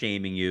body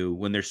shaming you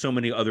when there's so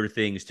many other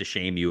things to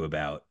shame you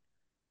about.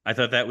 I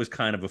thought that was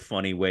kind of a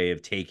funny way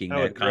of taking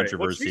that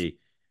controversy.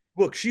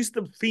 Look, she's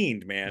the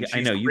Fiend, man. Yeah,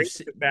 she's I know great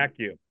at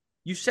vacuum.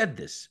 You said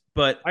this,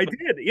 but I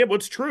did. Yeah, well,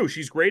 it's true.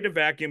 She's great at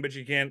vacuum, but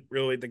she can't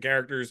really. The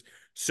character's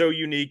so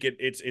unique.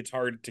 It's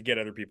hard to get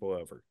other people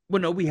over.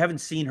 Well, no, we haven't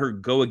seen her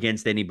go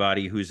against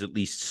anybody who's at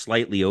least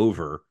slightly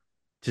over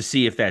to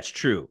see if that's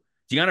true.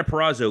 Deonna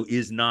Purrazzo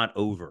is not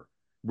over.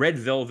 Red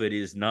Velvet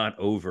is not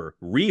over.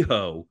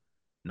 Riho,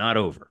 not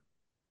over.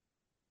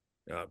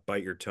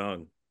 Bite your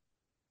tongue.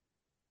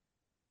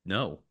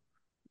 No.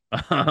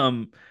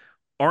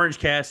 Orange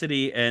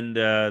Cassidy and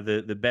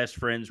the best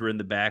friends were in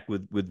the back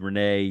with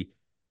Renee.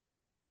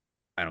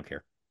 I don't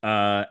care.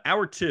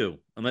 Hour two,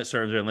 unless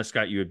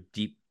Scott, you have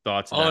deep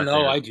thoughts. Oh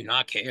no, there. I do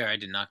not care. I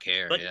did not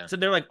care. Yeah. So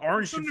they're like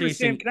orange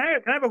facing. Can I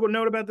have a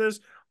note about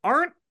this?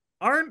 Aren't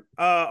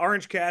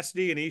Orange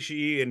Cassidy and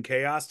Ishii in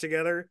Chaos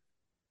together?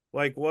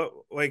 Like what?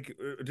 Like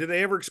did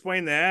they ever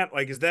explain that?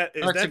 Like is that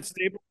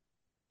stable?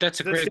 That's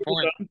a great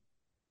point. Done?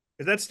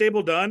 Is that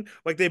stable done?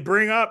 Like they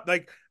bring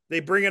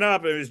it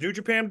up. And is New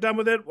Japan done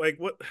with it? Like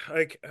what?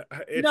 Like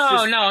it's no.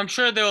 just, I'm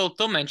sure they'll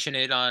mention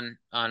it on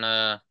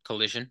a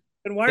Collision.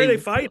 And why are they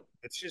fighting?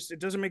 It's just it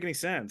doesn't make any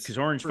sense. Because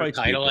Orange fights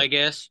title, people. I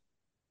guess.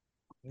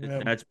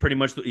 Yeah. That's pretty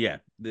much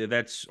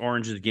that's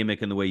Orange's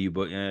gimmick and the way you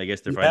book. I guess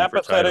they're the fighting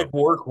apathetic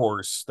for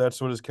workhorse. That's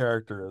what his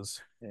character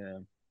is. Yeah.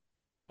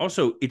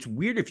 Also, it's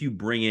weird if you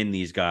bring in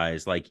these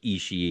guys like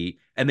Ishii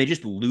and they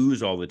just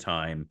lose all the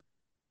time.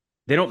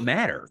 They don't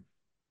matter.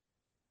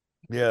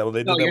 Yeah, well,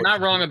 No, you're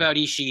not wrong about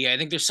Ishii. I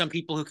think there's some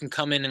people who can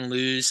come in and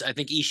lose. I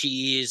think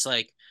Ishii is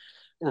like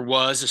or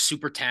was a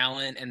super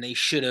talent, and they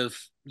should have,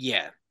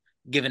 yeah,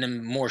 given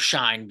him more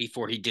shine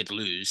before he did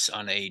lose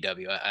on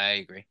AEW. I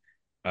agree.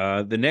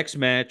 The next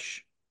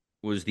match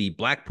was the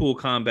Blackpool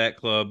Combat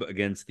Club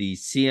against the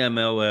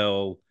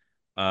CMLL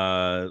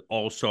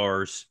All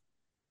Stars.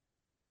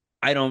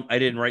 I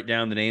didn't write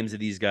down the names of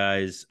these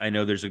guys. I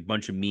know there's a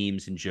bunch of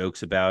memes and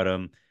jokes about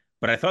them,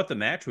 but I thought the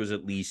match was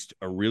at least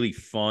a really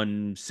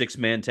fun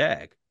 6-man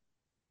tag.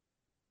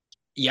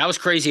 Yeah, I was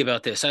crazy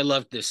about this. I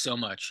loved this so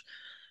much.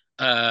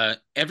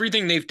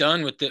 Everything they've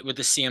done with the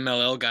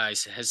CMLL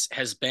guys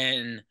has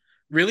been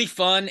really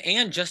fun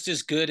and just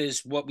as good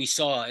as what we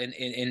saw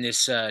in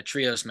this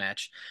trios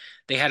match.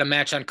 They had a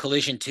match on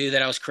Collision too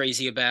that I was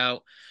crazy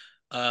about.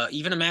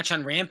 Even a match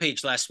on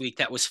Rampage last week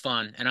that was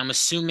fun. And I'm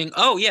assuming,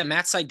 oh yeah,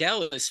 Matt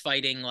Sydal is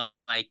fighting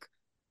like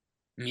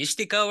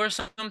Mystico or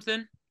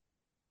something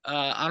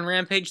on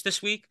Rampage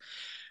this week.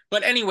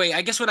 But anyway,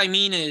 I guess what I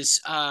mean is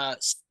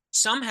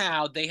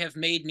somehow they have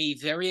made me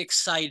very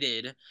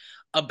excited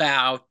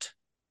about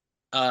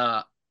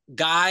uh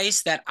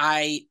guys that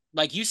I,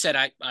 like you said,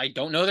 I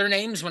don't know their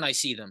names when I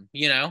see them,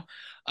 you know.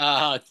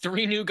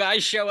 Three new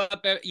guys show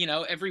up, you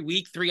know, every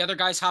week, three other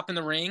guys hop in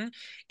the ring,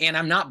 and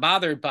I'm not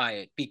bothered by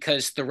it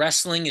because the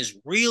wrestling is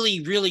really,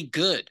 really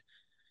good.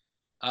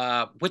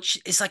 Which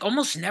is like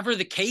almost never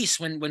the case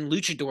when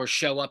luchadors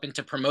show up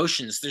into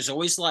promotions. There's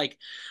always like,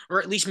 or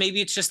at least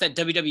maybe it's just that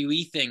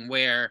WWE thing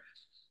where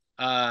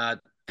uh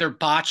they're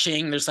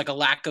botching, there's like a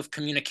lack of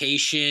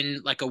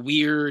communication, like a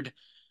weird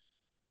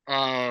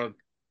uh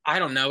I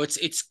don't know.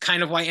 It's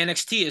kind of why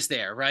NXT is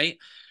there, right?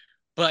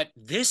 But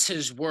this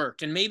has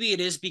worked, and maybe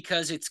it is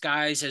because it's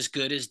guys as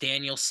good as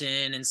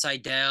Danielson and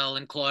Seidel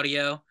and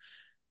Claudio.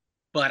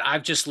 But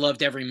I've just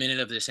loved every minute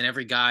of this, and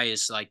every guy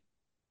is like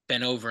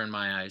been over in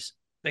my eyes.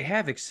 They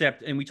have,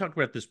 except, and we talked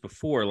about this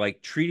before,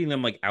 like treating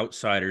them like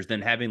outsiders,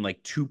 then having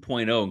like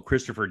 2.0 and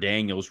Christopher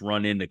Daniels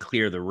run in to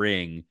clear the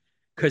ring.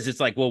 Because it's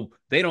like, well,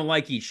 they don't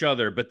like each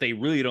other, but they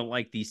really don't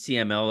like these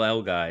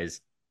CMLL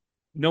guys.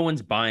 No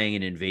one's buying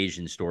an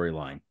invasion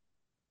storyline.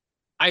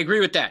 I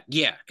agree with that.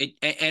 Yeah,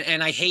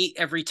 and I hate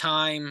every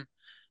time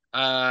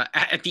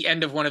at the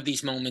end of one of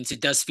these moments, it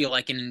does feel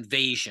like an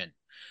invasion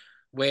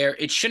where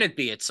it shouldn't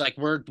be. It's like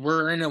we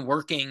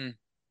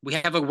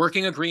have a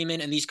working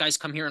agreement, and these guys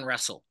come here and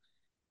wrestle.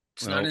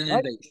 It's not Well, an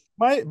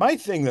invasion. My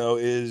thing though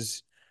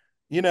is,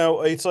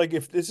 it's like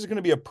if this is going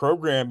to be a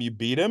program, you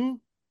beat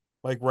him,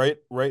 like right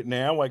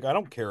now. Like I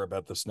don't care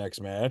about this next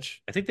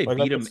match. I think they Like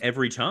beat him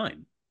every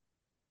time.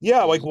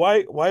 yeah, like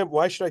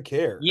why should I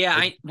care? Yeah,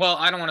 Like,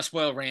 I don't want to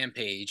spoil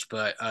Rampage,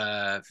 but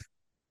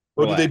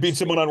or did they beat Relax.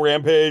 someone on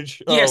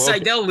Rampage? yeah, Oh, okay.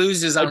 Seidel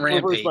loses I on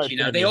reversed my Rampage. You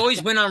know, they opinion.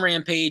 always win on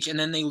Rampage, and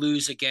then they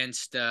lose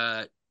against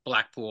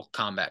Blackpool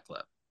Combat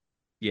Club.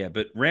 Yeah,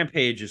 but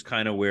Rampage is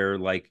kind of where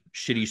like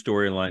shitty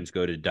storylines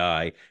go to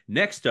die.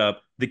 Next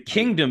up, the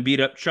Kingdom beat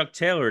up Chuck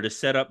Taylor to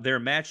set up their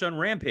match on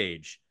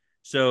Rampage.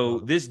 So Oh,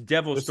 this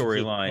Devil this is just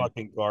storyline,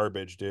 fucking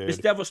garbage, this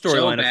dude. Devil So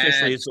storyline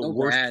officially bad, is the so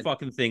worst bad.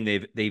 fucking thing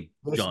they've This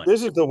done.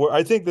 this is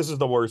I think this is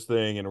the worst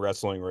thing in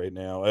wrestling right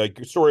now.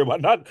 Like story,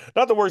 not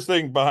the worst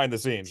thing behind the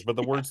scenes, but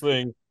the worst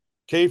thing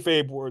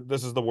kayfabe.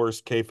 This is the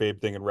worst kayfabe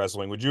thing in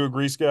wrestling. Would you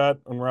agree, Scott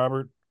and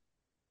Robert?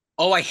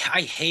 Oh, I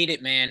hate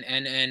it, man.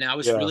 And I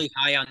was Yeah, really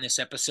high on this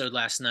episode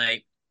last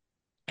night,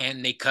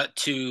 and they cut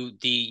to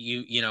the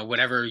you know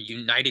whatever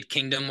United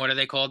Kingdom. What are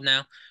they called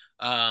now?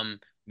 Um,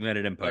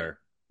 United but Empire.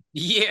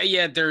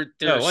 yeah, they're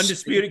No,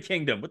 Undisputed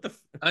Kingdom. What the?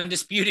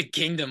 Undisputed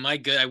Kingdom. My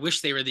good. I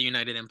wish they were the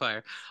United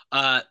Empire.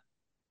 Uh,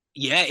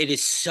 yeah, it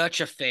is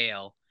such a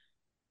fail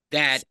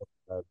that, so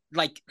bad.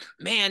 like,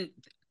 man,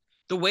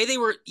 the way they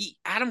were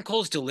Adam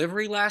Cole's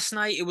delivery last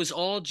night, it was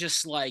all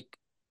just like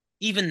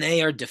even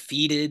they are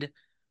defeated.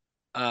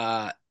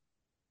 Uh,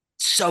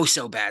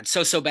 so bad,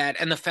 so bad.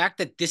 And the fact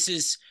that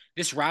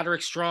this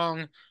Roderick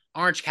Strong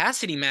Orange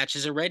Cassidy match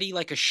is already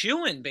like a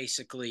shoe-in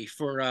basically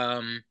for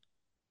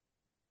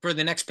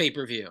the next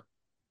pay-per-view.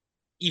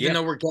 Even Yeah.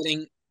 though we're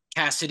getting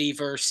Cassidy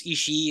versus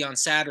Ishii on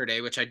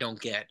Saturday, which I don't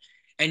get.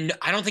 And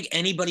I don't think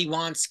anybody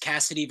wants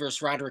Cassidy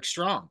versus Roderick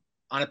Strong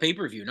on a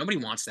pay-per-view. Nobody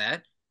wants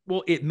that.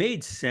 Well, it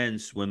made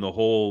sense when the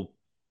whole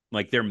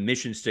like their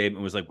mission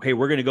statement was like, "Hey,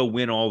 we're going to go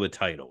win all the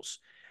titles."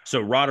 So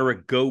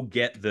Roderick, go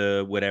get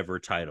the whatever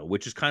title,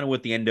 which is kind of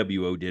what the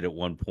NWO did at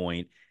one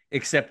point.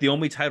 Except the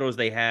only titles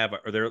they have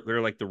are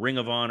they're like the Ring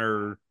of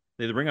Honor.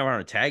 They're the Ring of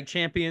Honor tag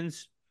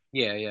champions.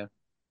 Yeah, yeah.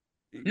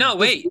 No,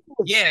 The thing wait.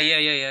 was-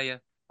 Yeah.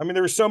 I mean,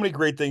 there were so many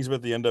great things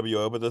about the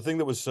NWO, but the thing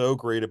that was so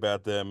great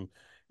about them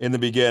in the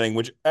beginning,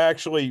 which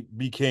actually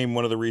became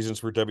one of the reasons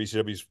for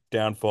WCW's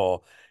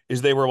downfall,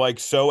 is they were like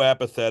so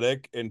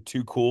apathetic and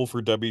too cool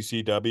for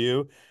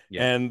WCW.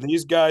 Yeah. And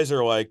these guys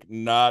are like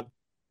not,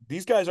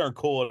 these guys aren't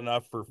cool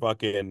enough for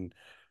fucking,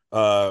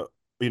 uh,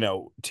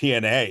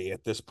 TNA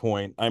at this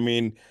point. I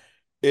mean,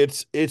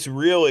 it's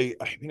really,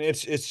 I mean,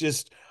 it's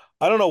just,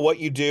 I don't know what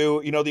you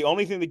do. The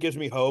only thing that gives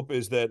me hope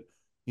is that,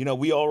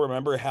 we all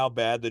remember how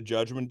bad the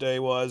Judgment Day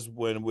was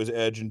when it was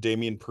Edge and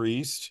Damian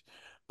Priest.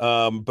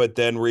 But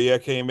then Rhea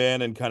came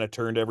in and kind of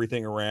turned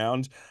everything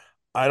around.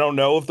 I don't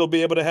know if they'll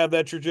be able to have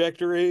that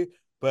trajectory,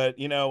 But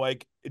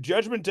like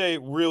Judgment Day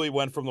really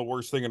went from the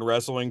worst thing in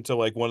wrestling to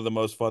like one of the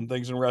most fun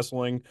things in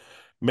wrestling.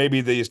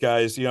 Maybe these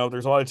guys,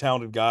 there's a lot of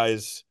talented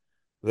guys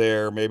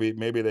there.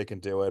 Maybe they can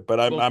do it, but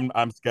Well,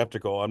 I'm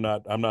skeptical. I'm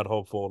not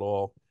hopeful at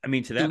all. I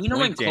mean, to Do that we know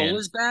when point, Cole Dan,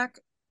 is back?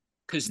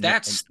 Because no,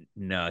 that's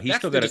no,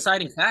 that's the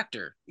deciding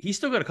factor. he's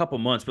still got a couple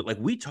months, but like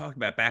we talked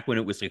about back when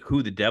it was like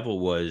who the devil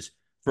was,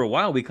 for a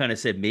while we kind of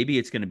said maybe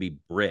it's going to be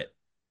Britt.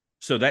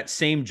 So that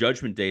same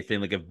Judgment Day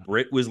thing, like if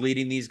Britt was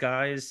leading these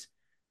guys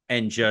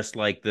and just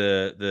like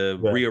the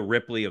Yeah. Rhea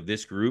Ripley of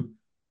this group,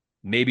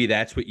 maybe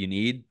that's what you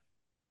need.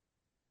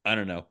 I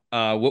don't know.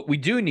 What we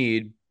do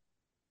need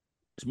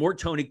is more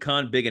Tony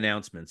Khan big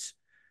announcements.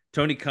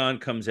 Tony Khan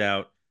comes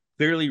out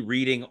clearly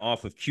reading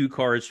off of cue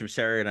cards from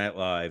Saturday Night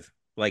Live,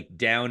 like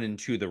down and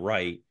to the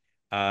right,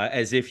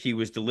 as if he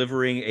was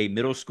delivering a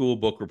middle school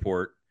book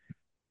report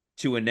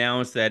to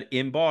announce that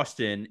in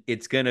Boston,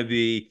 it's going to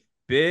be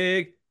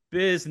big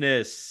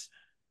business.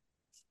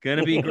 It's going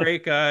to be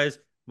great, guys.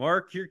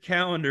 Mark your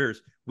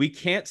calendars. We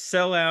can't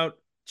sell out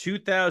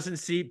 2,000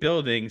 seat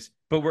buildings,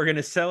 but we're going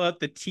to sell out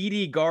the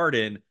TD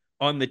Garden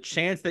on the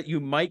chance that you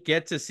might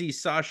get to see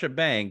Sasha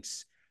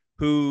Banks,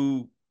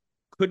 who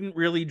couldn't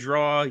really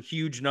draw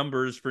huge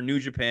numbers for New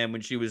Japan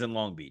when she was in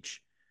Long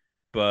Beach.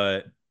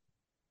 But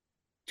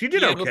She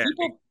did Yeah, but okay.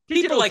 she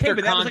did people like okay, their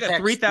but that was like a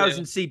context too.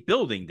 3,000 seat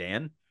building,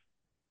 Dan.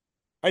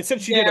 I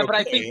said she did Yeah, but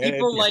I okay. think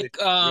people like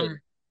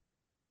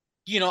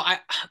Yeah. I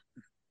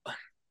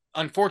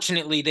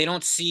unfortunately they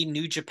don't see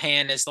New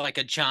Japan as like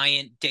a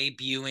giant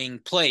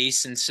debuting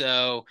place, and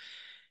so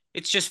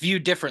it's just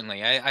viewed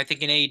differently. I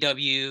think an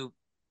AEW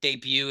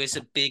debut is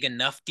a big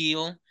enough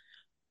deal.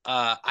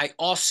 I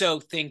also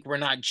think we're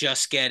not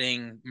just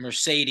getting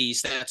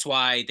Mercedes. That's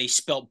why they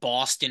spelt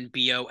Boston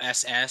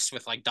BOSS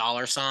with like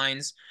dollar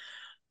signs.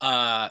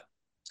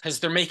 Because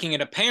they're making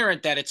it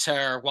apparent that it's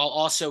her while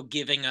also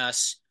giving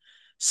us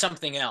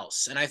something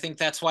else. And I think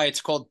that's why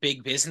it's called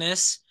big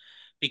business,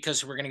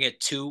 because we're going to get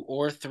 2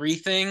 or 3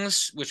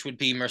 things, which would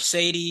be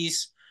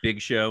Mercedes. Big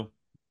Show.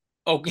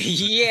 Oh,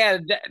 yeah.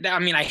 I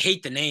mean, I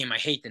hate the name.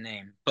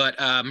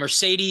 But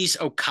Mercedes,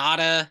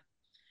 Okada,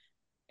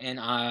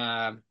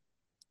 and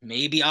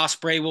maybe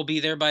Osprey will be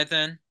there by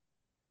then.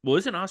 Well,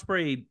 isn't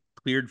Osprey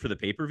cleared for the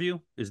pay per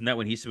view? Isn't that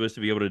when he's supposed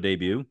to be able to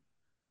debut?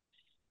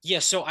 Yeah,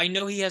 so I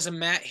know he has a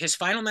match. His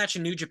final match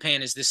in New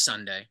Japan is this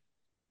Sunday,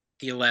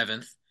 the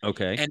 11th.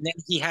 Okay. And then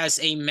he has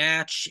a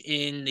match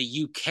in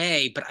the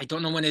UK, but I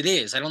don't know when it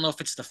is. I don't know if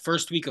it's the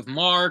first week of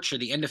March or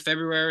the end of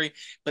February,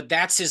 but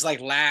that's his like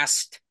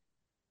last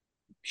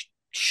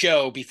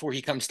show before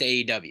he comes to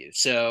AEW.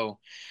 So,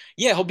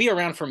 yeah, he'll be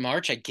around for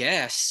March, I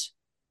guess.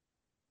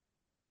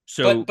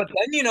 So But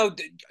then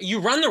you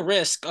run the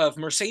risk of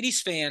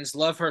Mercedes fans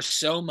love her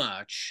so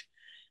much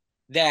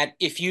that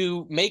if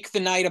you make the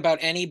night about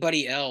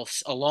anybody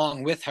else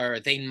along with her,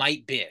 they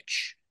might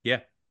bitch,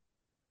 yeah,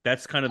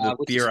 that's kind of the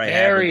which fear is I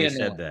had when very they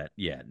said annoying. that.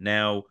 Yeah.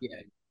 Now,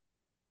 Yeah.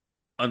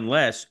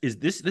 unless is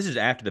this is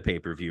after the pay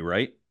per view,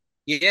 right?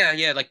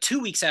 Yeah, like 2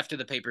 weeks after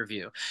the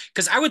pay-per-view.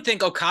 Because I would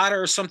think Okada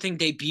or something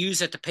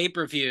debuts at the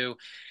pay-per-view,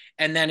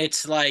 and then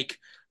it's like,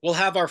 we'll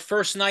have our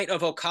first night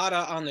of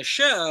Okada on the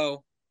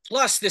show,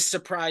 plus this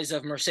surprise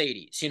of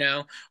Mercedes,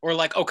 or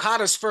like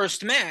Okada's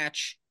first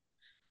match,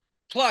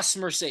 plus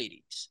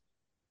Mercedes.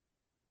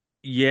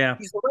 Yeah.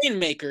 He's the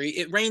rainmaker.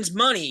 It rains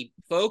money,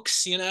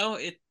 folks,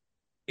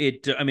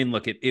 I mean,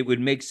 look, it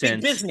would make big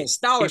sense. business,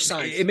 dollar It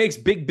signs. makes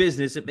big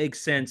business. It makes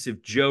sense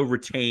if Joe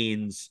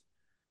retains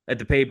at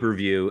the pay per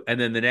view, and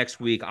then the next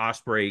week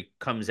Osprey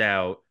comes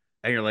out,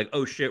 and you're like,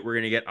 oh shit, we're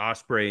gonna get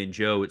Osprey and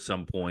Joe at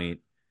some point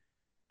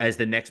as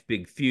the next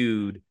big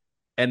feud,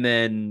 and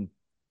then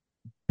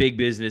big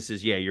business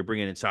is yeah, you're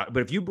bringing in Sasha,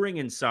 but if you bring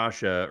in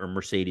Sasha or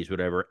Mercedes,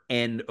 whatever,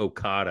 and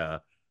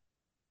Okada,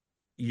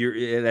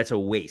 that's a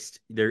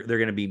waste. They're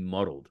gonna be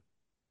muddled.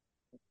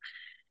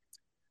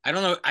 I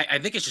don't know. I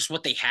think it's just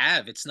what they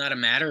have. It's not a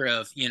matter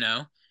of,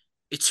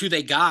 it's who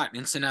they got.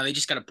 And so now they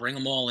just got to bring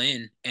them all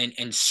in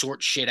and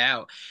sort shit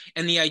out.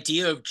 And the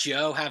idea of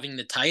Joe having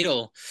the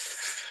title,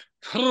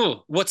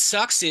 what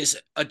sucks is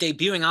a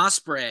debuting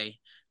Osprey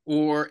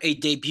or a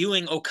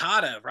debuting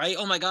Okada, right?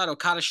 Oh my God,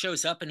 Okada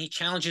shows up and he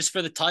challenges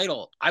for the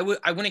title. I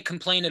wouldn't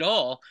complain at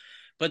all,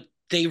 but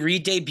they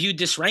re-debuted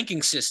this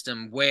ranking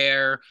system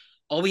where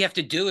all we have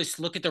to do is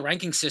look at the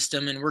ranking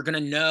system and we're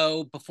going to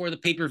know before the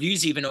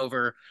pay-per-view's even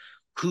over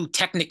who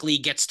technically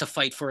gets to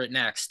fight for it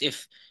next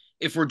if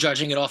we're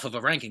judging it off of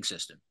a ranking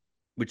system.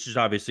 Which is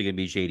obviously going to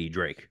be JD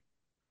Drake.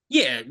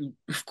 Yeah,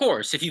 of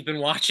course. If you've been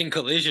watching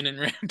Collision and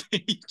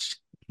Rampage.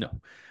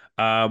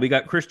 No. We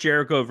got Chris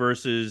Jericho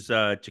versus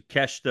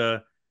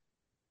Takeshita.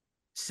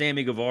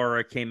 Sammy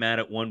Guevara came out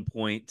at one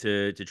point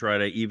to try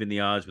to even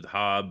the odds with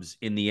Hobbs.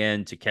 In the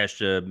end,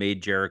 Takeshita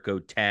made Jericho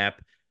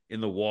tap in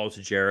the walls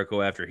of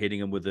Jericho after hitting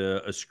him with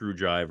a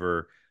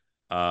screwdriver.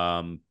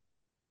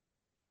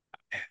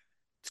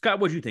 Scott,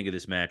 what do you think of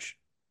this match?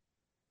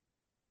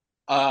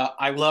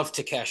 I love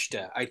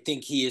Takeshita. I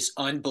think he is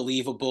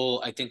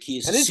unbelievable. I think he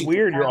is That a is super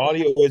weird. Your talent.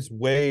 audio is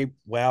way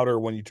louder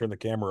when you turn the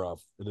camera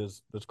off. It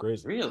is. That's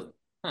crazy. Really?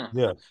 Huh.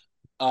 Yeah.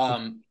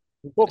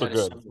 Both are That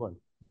is good. so It's fun.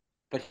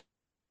 but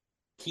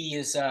he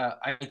is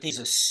I think he's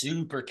a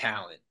super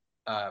talent.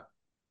 Uh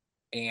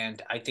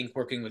and I think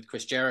working with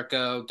Chris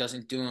Jericho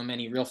doesn't do him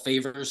any real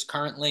favors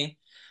currently.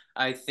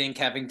 I think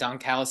having Don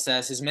Callis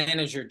as his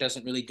manager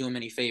doesn't really do him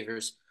any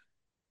favors.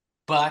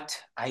 But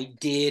I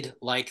did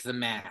like the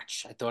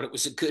match. I thought it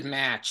was a good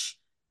match.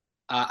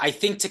 I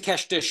think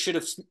Takeshita should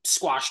have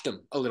squashed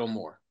him a little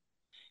more,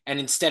 and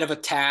instead of a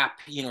tap,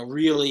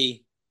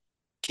 really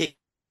kick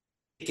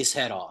his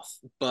head off.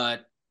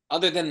 But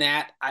other than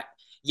that,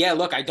 yeah,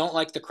 look, I don't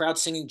like the crowd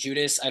singing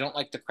Judas. I don't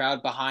like the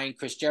crowd behind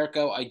Chris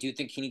Jericho. I do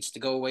think he needs to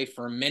go away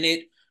for a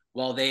minute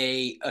while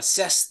they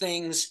assess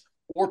things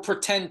or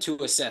pretend to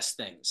assess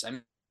things. I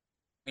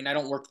mean, I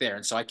don't work there,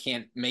 and so I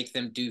can't make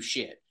them do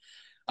shit.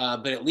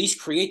 But at least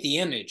create the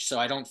image so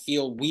I don't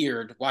feel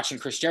weird watching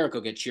Chris Jericho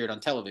get cheered on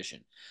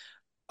television.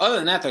 Other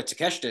than that, though,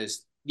 Takeshita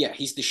is, yeah,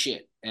 he's the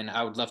shit. And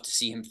I would love to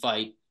see him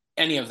fight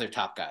any of their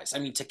top guys. I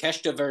mean,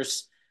 Takeshita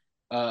versus,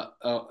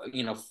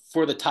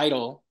 for the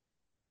title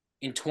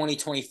in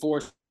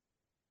 2024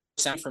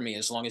 for me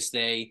as long as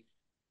they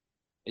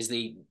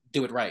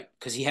do it right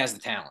because he has the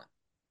talent.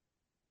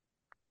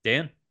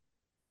 Dan?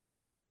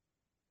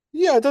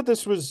 Yeah, I thought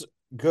this was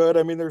good.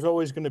 I mean, there's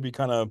always going to be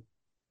kind of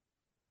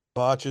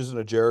botches in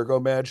a Jericho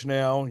match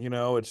now.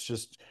 It's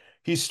just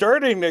he's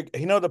starting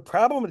to, the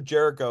problem with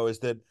Jericho is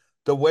that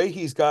the way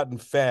he's gotten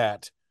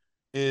fat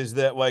is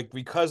that like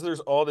because there's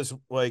all this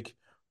like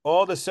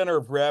all the center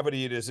of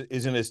gravity is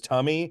in his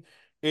tummy,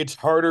 it's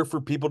harder for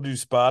people to do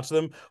spots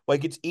with him.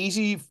 Like it's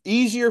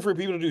easier for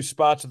people to do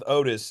spots with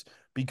Otis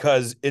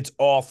because it's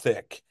all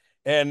thick.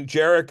 And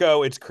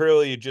Jericho, it's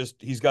clearly just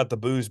he's got the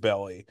booze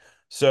belly.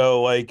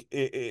 So like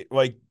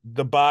like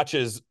the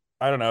botches,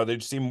 I don't know, they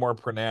just seem more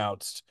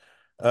pronounced.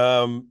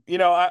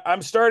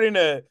 I'm starting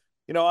to,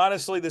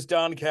 honestly, this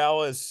Don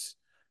Callis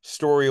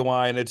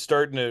storyline, it's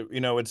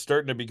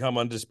starting to become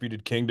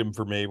Undisputed Kingdom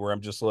for me, where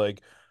I'm just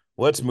like,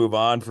 let's move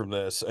on from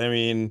this. I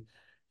mean,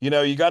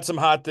 you got some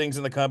hot things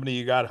in the company.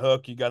 You got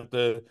Hook, you got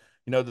the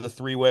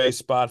three-way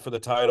spot for the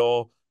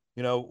title.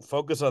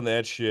 Focus on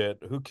that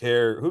shit. Who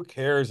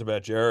cares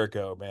about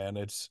Jericho, man?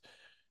 It's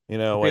They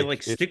like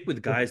it's stick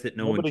with guys that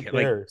no one nobody care.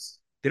 Like cares.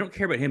 they don't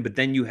care about him, but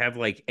then you have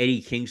like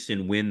Eddie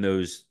Kingston win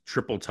those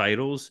triple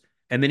titles,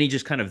 and then he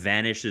just kind of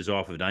vanishes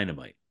off of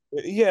Dynamite.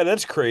 Yeah,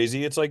 that's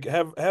crazy. It's like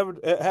have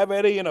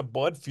Eddie in a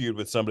blood feud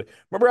with somebody.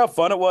 Remember how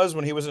fun it was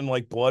when he was in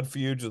like blood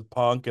feuds with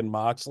Punk and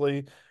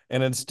Moxley,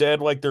 and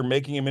instead like they're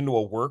making him into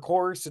a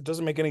workhorse? It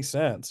doesn't make any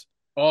sense.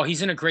 Oh,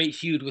 he's in a great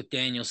feud with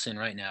Danielson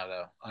right now,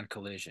 though, on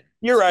Collision.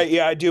 You're right.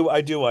 Yeah, I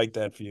do like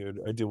that feud.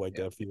 I do like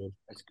Yeah, that feud.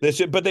 that's good. They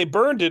should, but they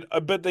burned it.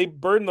 But they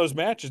burned those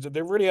matches.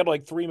 They've already had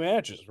like three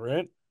matches,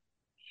 right?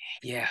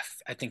 Yeah,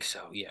 I think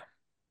so. Yeah.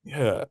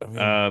 Yeah, I mean,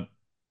 Uh,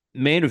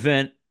 Main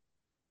event,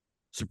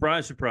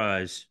 surprise,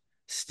 surprise.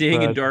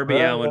 Sting and surprise, Darby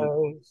Allin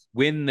surprise.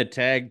 win the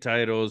tag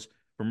titles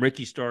from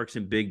Ricky Starks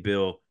and Big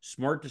Bill.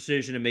 Smart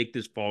decision to make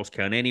this falls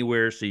count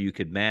anywhere so you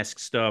could mask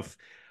stuff.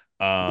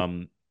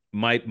 Um,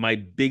 my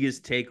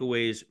biggest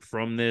takeaways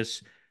from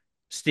this: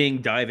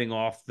 Sting diving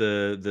off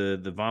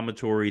the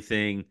vomitory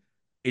thing.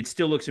 It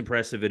still looks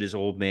impressive at his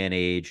old man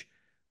age.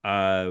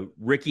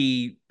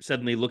 Ricky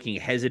suddenly looking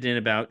hesitant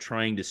about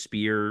trying to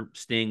spear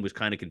Sting was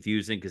kind of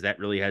confusing because that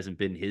really hasn't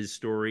been his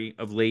story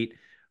of late.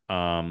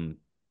 Um,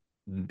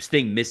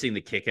 Sting missing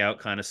the kick out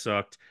kind of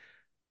sucked.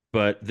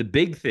 But the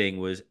big thing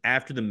was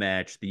after the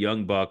match, the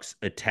Young Bucks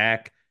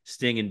attack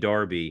Sting and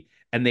Darby,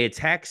 and they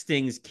attack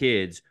Sting's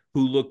kids,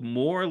 who look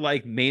more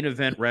like main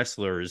event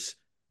wrestlers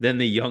than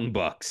the Young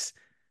Bucks.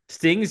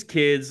 Sting's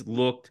kids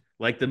looked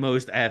like the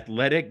most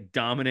athletic,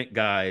 dominant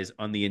guys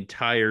on the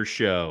entire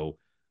show.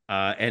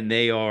 And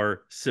they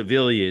are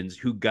civilians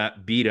who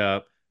got beat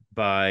up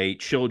by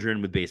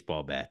children with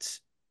baseball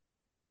bats.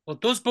 Well,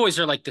 those boys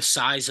are like the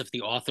size of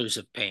the authors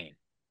of Pain.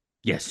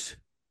 Yes.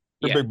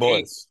 They're Yeah, big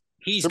boys.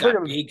 he's They're bigger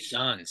got than big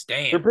sons.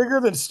 they're Damn. bigger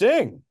than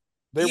Sting.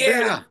 They're bigger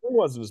than Yeah, Sting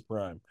was in his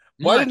prime.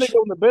 Why didn't they much.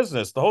 go into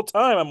business? The whole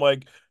time I'm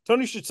like,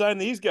 Tony should sign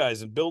these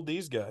guys and build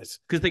these guys.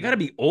 Because they got to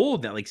be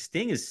old now. Like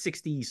Sting is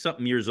 60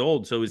 something years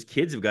old. So his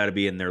kids have got to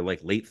be in their like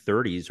late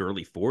 30s,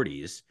 early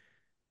 40s.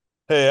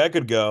 Hey, I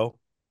could go.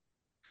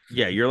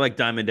 Yeah, you're like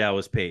Diamond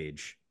Dallas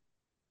Page.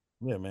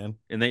 Yeah, man.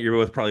 And that you're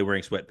both probably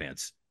wearing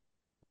sweatpants.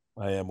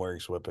 I am wearing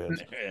sweatpants.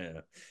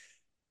 Yeah.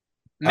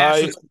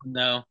 Match I was fun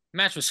though.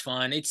 Match was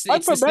fun. It's I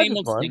it's the thought match same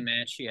was old Sting fun.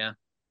 match. Yeah.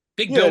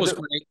 Big Bill Yeah, was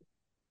great.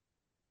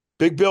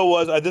 Big Bill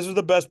was this was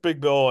the best Big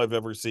Bill I've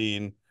ever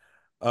seen.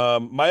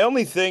 My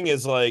only thing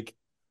is like,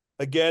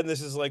 again,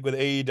 this is like with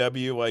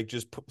AEW, like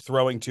just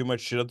throwing too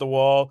much shit at the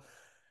wall.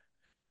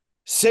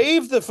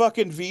 Save the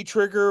fucking V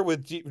trigger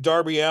with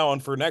Darby Allin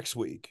for next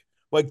week.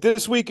 Like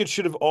this week, it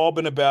should have all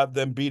been about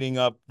them beating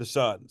up the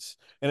Suns,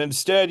 and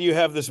instead you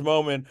have this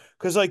moment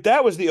because like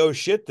that was the oh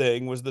shit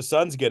thing was the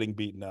Suns getting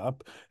beaten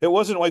up. It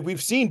wasn't like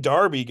we've seen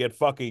Darby get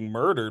fucking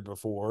murdered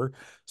before,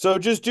 so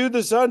just do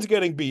the Suns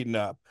getting beaten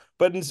up.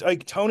 But it's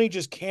like Tony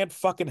just can't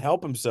fucking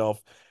help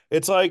himself.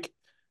 It's like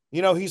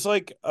he's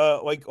like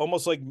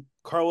almost like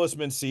Carlos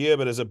Mencia,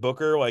 but as a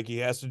booker, like he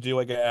has to do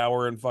like an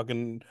hour and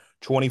fucking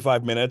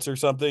 25 minutes or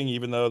something,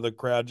 even though the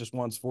crowd just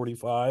wants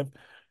 45,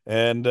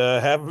 and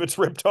half of it's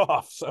ripped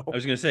off. I So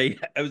was gonna say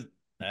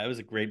that was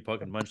a great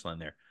fucking punchline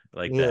there. I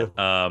like yeah.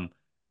 that.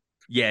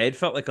 Yeah, it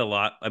felt like a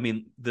lot. I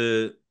mean,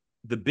 the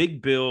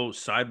Big Bill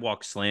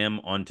sidewalk slam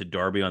onto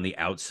Darby on the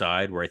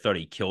outside, where I thought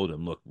he killed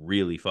him, looked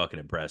really fucking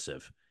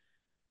impressive.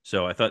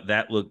 So I thought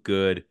that looked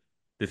good.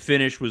 The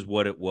finish was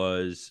what it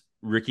was.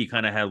 Ricky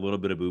kind of had a little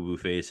bit of boo boo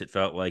face. It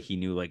felt like he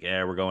knew, like,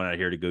 we're going out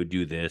here to go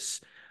do this.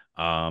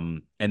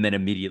 And then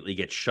immediately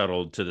get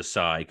shuttled to the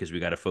side because we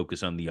got to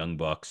focus on the Young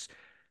Bucks.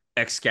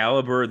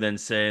 Excalibur then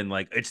saying,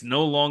 like, it's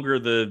no longer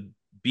the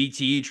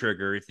BTE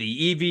trigger, it's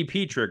the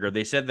EVP trigger.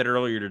 They said that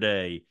earlier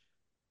today.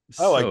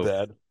 I like So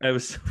that. that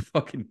was so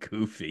fucking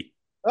goofy.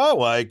 I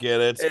like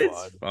it. It's It's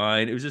fun.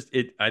 fine. It was just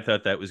it. I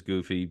thought that was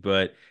goofy,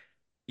 but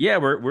yeah,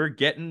 we're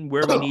getting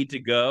where we need to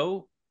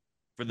go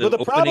for But the the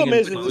opening problem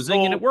and is that this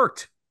closing, and it whole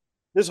worked.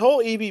 this whole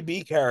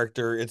EVB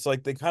character, it's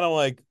like they kind of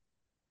like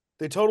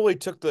they totally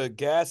took the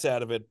gas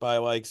out of it by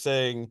like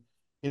saying,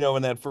 in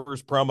that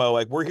first promo,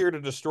 like we're here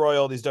to destroy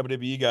all these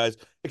WWE guys,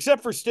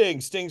 except for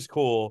Sting. Sting's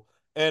cool,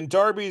 and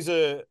Darby's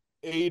a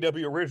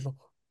AEW original.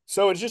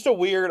 So it's just a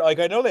weird, like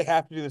I know they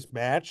have to do this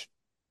match,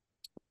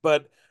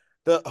 but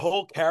the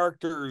whole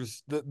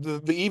characters, the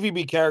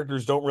EVB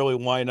characters don't really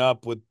line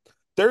up with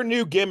their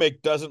new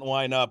gimmick doesn't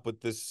line up with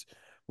this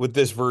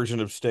version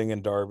of Sting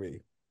and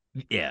Darby.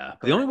 Yeah,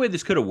 the only way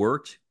this could have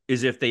worked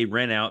is if they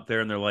ran out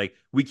there and they're like,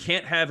 we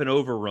can't have an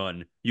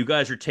overrun. You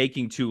guys are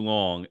taking too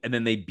long, and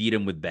then they beat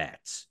them with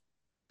bats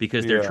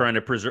because they're Yeah. trying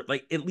to preserve.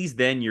 Like at least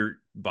then you're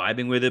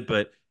vibing with it.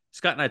 But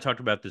Scott and I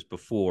talked about this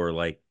before.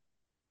 Like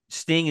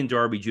Sting and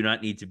Darby do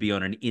not need to be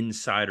on an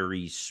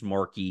insidery,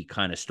 smarky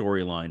kind of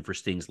storyline for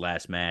Sting's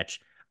last match.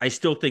 I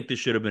still think this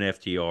should have been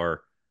FTR.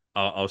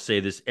 I'll say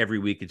this every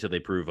week until they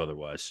prove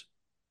otherwise.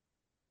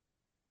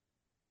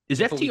 Is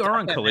Yeah, but we FTR got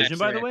on that Collision, match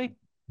by the already. way?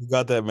 You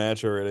got that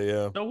match already,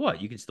 yeah. So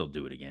what? You can still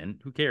do it again.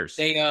 Who cares?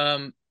 They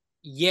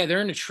yeah, they're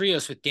in the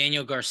trios with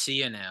Daniel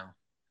Garcia now.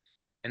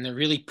 And they're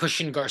really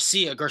pushing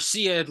Garcia.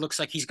 Garcia looks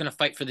like he's gonna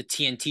fight for the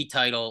TNT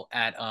title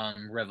at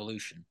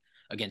Revolution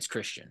against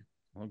Christian.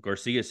 Well,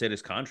 Garcia said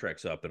his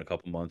contract's up in a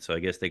couple months, so I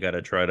guess they got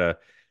to try to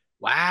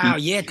Wow,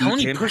 yeah, keep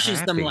Tony him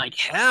pushes them happy. like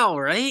hell,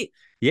 right?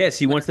 Yes,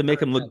 he wants to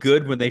make Whenever him look that's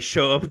good when they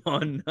show up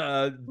on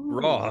Ooh,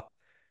 Raw.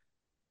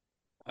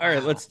 All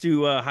right, wow. let's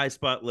do high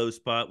spot, low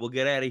spot. We'll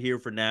get out of here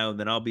for now, and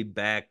then I'll be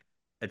back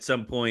at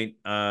some point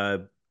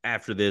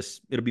after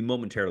this. It'll be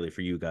momentarily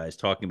for you guys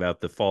talking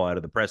about the fallout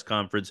of the press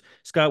conference.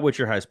 Scott, what's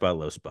your high spot,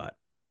 low spot?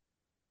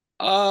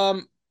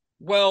 Um,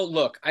 well,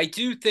 look, I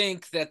do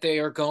think that they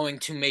are going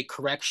to make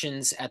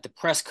corrections at the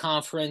press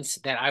conference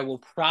that I will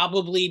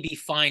probably be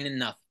fine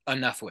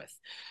enough with.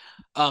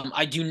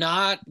 I do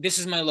not, this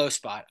is my low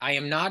spot. I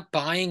am not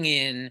buying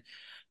in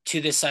to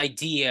this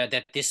idea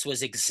that this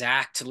was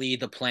exactly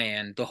the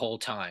plan the whole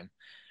time.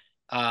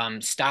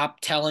 Stop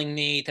telling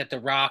me that The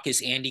Rock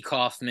is Andy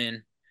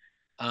Kaufman.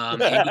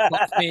 Andy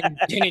Kaufman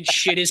didn't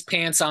shit his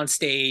pants on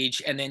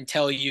stage and then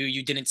tell you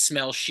you didn't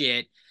smell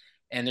shit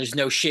and there's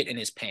no shit in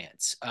his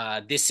pants.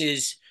 This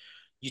is,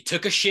 you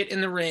took a shit in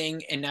the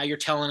ring and now you're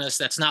telling us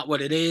that's not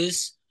what it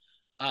is.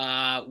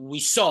 We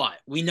saw it.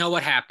 We know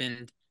what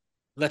happened.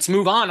 Let's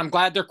move on. I'm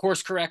glad they're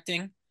course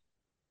correcting.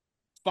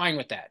 Fine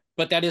with that.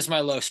 But that is my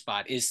low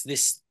spot, is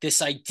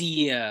this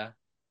idea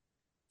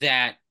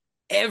that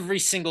every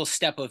single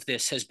step of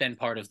this has been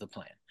part of the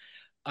plan.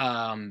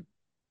 Um,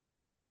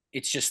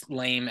 it's just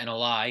lame and a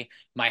lie.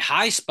 My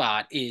high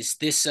spot is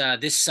this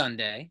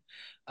Sunday.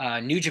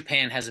 New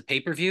Japan has a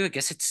pay-per-view. I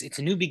guess it's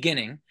a new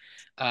beginning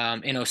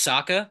in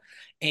Osaka.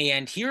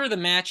 And here are the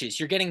matches.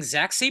 You're getting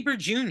Zack Sabre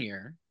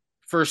Jr.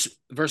 versus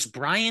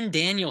Bryan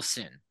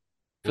Danielson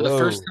for the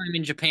first Whoa. time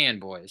in Japan,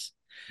 boys.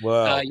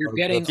 Wow. You're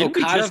getting Didn't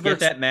we Okada just get versus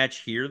that match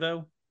here,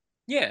 though?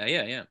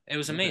 yeah. It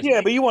was Okay. amazing.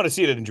 Yeah, but you want to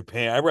see it in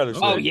Japan. I'd rather see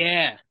Oh it.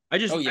 yeah. I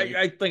just, Oh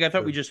yeah. I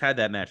thought we just had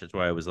that match. That's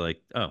why I was like,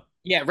 oh,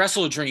 Yeah,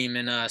 Wrestle Dream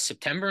in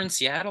September in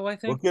Seattle, I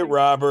think. Look at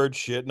Robert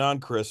shitting on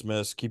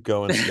Christmas. Keep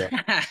going, Scott.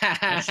 not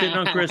shitting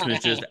on Christmas,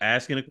 just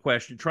asking a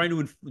question, trying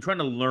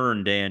to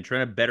learn, Dan,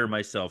 trying to better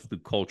myself through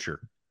culture.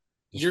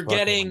 It's you're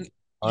getting fucking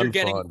you're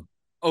getting unfun.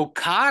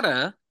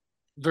 Okada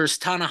versus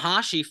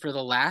Tanahashi for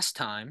the last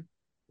time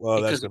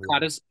Well, that's because gonna be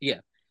Okada's yeah.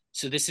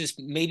 So this is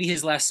maybe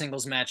his last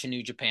singles match in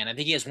New Japan. I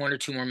think he has one or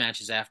two more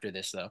matches after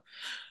this though.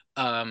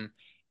 Um,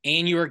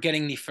 and you are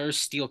getting the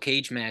first steel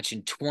cage match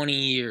in 20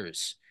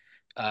 years.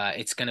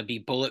 It's going to be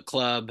Bullet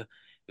Club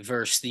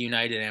versus the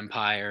United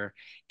Empire.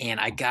 And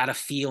I got a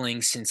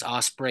feeling since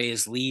Osprey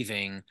is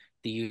leaving,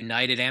 the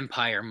United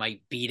Empire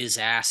might beat his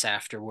ass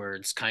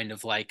afterwards, kind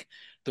of like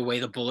the way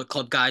the Bullet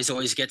Club guys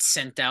always get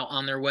sent out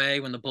on their way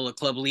when the Bullet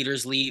Club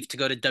leaders leave to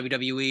go to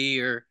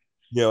WWE or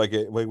yeah, like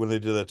when they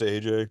did that to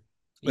AJ.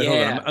 Wait, hold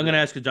on. I'm, yeah. I'm going to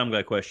ask a dumb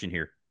guy question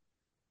here.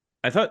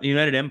 I thought the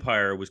United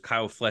Empire was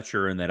Kyle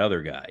Fletcher and that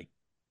other guy,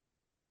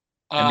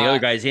 and the other Uh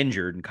guy's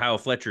injured, and Kyle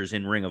Fletcher's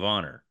in Ring of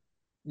Honor.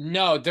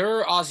 no,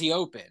 they're Aussie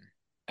Open.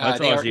 Oh, that's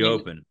They are Aussie in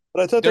Open.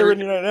 But I thought they were They're in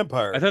United I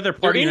Empire. thought they're they're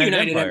part of in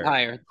United United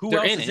Empire. Empire. Who They're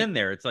else in is it. in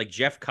there? It's like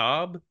Jeff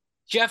Cobb.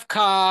 Jeff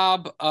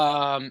Cobb,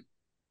 TJ,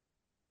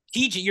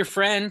 your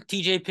friend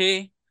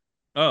TJP.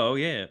 Oh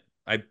yeah,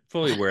 I'm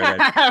fully aware of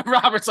that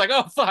Robert's like,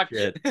 oh fuck.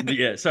 shit.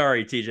 Yeah,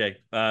 sorry, TJ.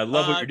 Love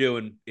what uh, you're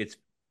doing. It's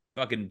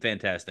fucking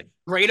fantastic.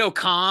 Great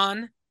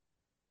O'Con.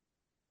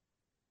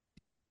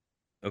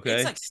 It's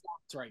Okay. like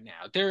stocks right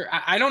now.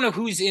 I don't know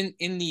who's in.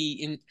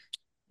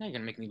 Now you're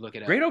gonna make me look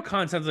it up. Great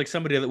O'Con sounds like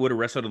somebody that would have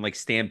wrestled in like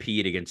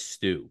Stampede against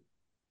Stu.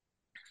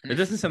 It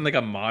doesn't sound like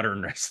a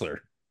modern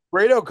wrestler.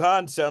 Great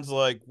O'Con sounds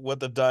like what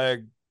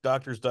the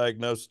doctors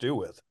diagnosed Stu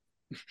with.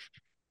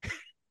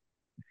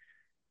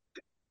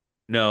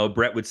 No,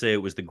 Brett would say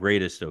it was the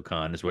greatest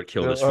O'Con is what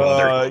killed his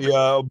father.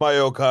 Yeah, my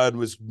O'Con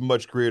was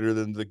much greater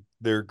than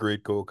their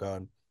great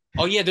O'Con.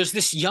 Oh yeah, there's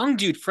this young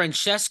dude,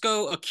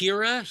 Francesco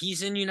Akira.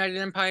 He's in United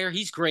Empire.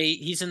 He's great.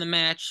 He's in the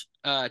match.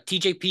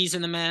 TJP's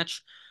in the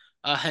match.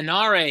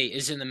 Hanare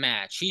is in the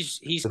match. He's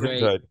great.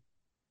 Good.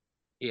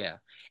 Yeah.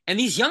 And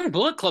these young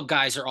Bullet Club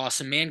guys are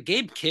awesome, man.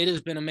 Gabe Kidd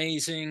has been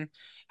amazing.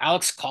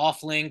 Alex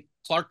Coughlin,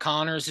 Clark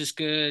Connors is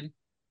good.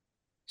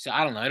 So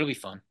I don't know. It'll be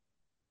fun.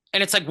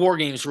 And it's like War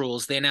Games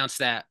rules. They announced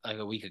that like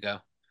a week ago.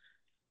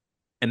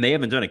 And they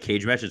haven't done a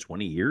cage match in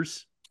 20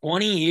 years.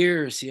 20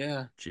 years,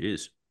 yeah.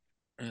 Jeez.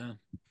 Yeah.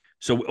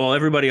 So while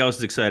everybody else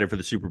is excited for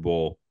the Super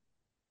Bowl,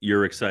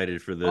 you're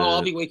excited for the. Oh,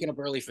 I'll be waking up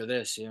early for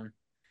this, yeah.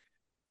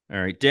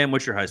 All right, Dan,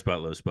 what's your high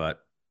spot, low spot?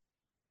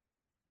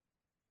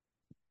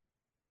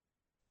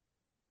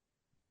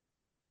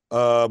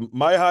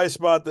 My high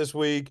spot this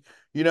week,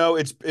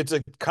 it's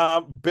a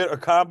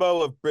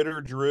combo of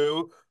Bitter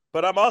Drew,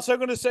 but I'm also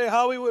going to say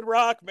Hollywood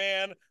Rock,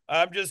 man.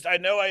 I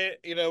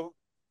know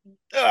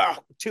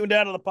tuned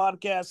out of the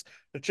podcast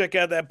to check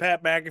out that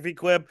Pat McAfee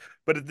clip,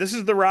 but if this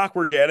is the Rock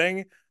we're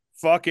getting,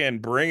 fucking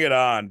bring it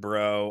on,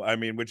 bro. I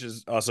mean, which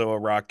is also a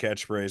Rock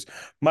catchphrase.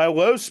 My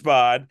low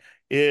spot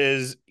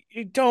is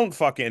you don't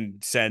fucking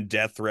send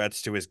death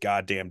threats to his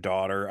goddamn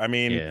daughter. I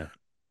mean, Yeah.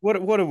 what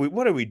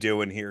are we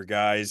doing here,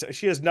 guys?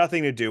 She has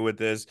nothing to do with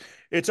this.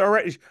 It's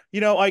already,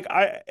 like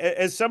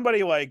as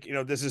somebody like,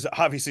 this is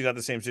obviously not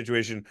the same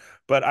situation,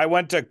 but I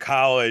went to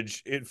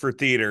college for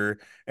theater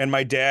and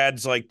my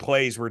dad's like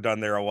plays were done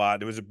there a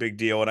lot. It was a big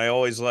deal. And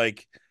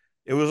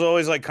it was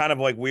always like kind of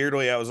like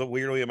I was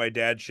weirdly in my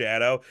dad's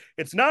shadow.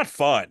 It's not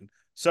fun.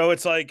 So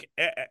it's like,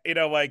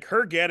 like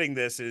her getting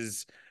this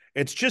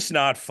it's just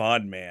not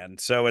fun, man.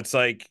 So it's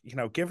like,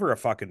 give her a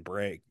fucking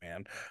break,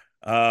 man.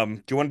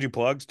 Do you want to do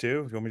plugs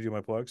too? Do you want me to do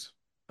my plugs?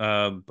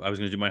 I was going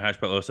to do my high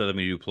spot, low spot. Let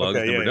me do plugs.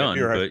 Okay, Then we're done.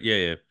 you're But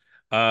yeah.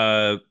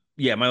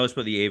 Yeah, my low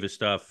spot, the Ava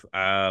stuff.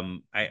 I've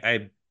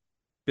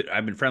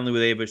been friendly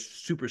with Ava,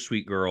 super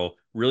sweet girl,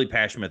 really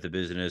passionate about the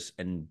business,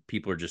 and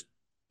people are just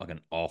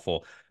fucking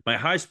awful. My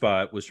high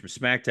spot was from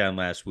SmackDown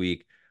last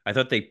week. I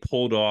thought they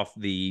pulled off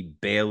the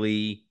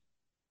Bailey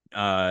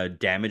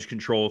damage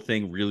control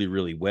thing really,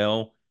 really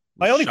well.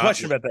 My only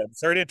question about that,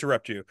 sorry to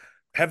interrupt you.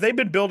 Have they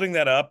been building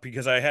that up?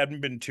 Because I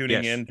hadn't been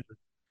tuning Yes. in.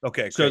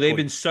 Okay. So okay, they've cool.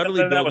 been subtly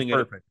That was building it.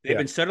 perfect. They've Yeah.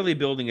 been subtly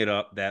building it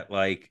up that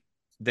like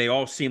they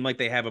all seem like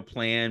they have a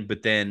plan,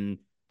 but then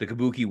the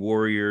Kabuki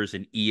Warriors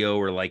and EO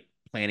are like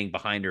planning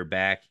behind her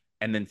back,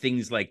 and then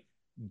things like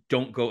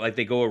don't go like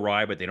they go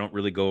awry, but they don't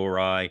really go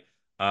awry.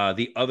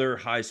 The other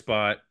high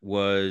spot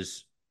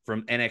was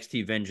from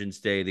NXT Vengeance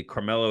Day, the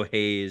Carmelo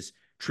Hayes,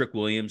 Trick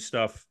Williams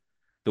stuff.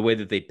 The way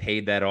that they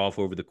paid that off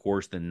over the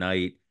course of the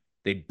night,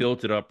 they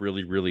built it up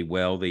really, really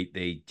well. They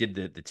did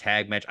the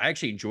tag match. I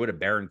actually enjoyed a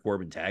Baron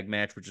Corbin tag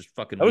match, which is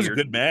fucking That was weird.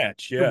 a good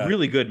match. It's a Yeah.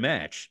 really good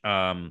match.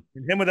 Him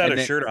without and a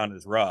then- shirt on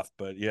is rough,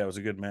 but yeah, it was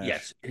a good match.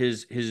 Yes,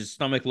 his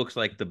stomach looks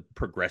like the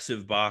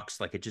progressive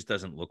box, like it just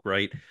doesn't look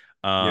right.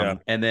 Yeah.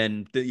 And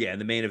then the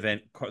main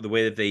event, the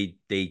way that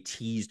they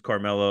teased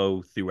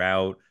Carmelo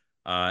throughout,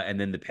 and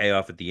then the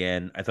payoff at the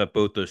end, I thought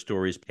both those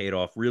stories paid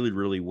off really,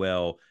 really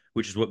well,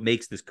 which is what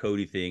makes this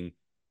Cody thing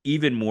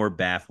even more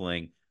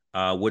baffling.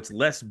 What's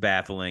less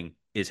baffling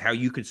is how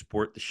you can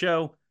support the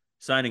show.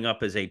 Signing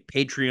up as a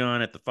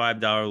Patreon at the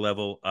 $5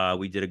 level.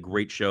 We did a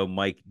great show.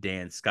 Mike,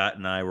 Dan, Scott,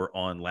 and I were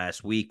on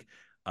last week.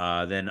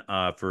 Then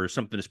for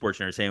something to sports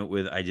entertainment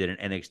with, I did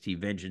an NXT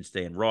Vengeance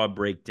Day and Raw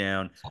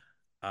breakdown.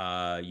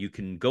 You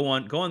can go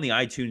on the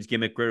iTunes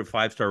gimmick, go to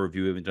 5-star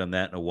review. We haven't done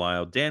that in a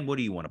while. Dan, what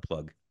do you want to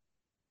plug?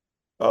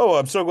 Oh,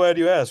 I'm so glad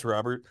you asked,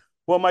 Robert.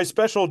 Well, my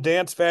special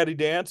Dance Fatty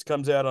Dance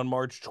comes out on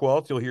March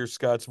 12th. You'll hear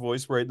Scott's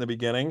voice right in the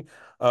beginning.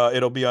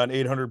 It'll be on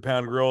 800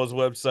 Pound Gorilla's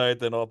website,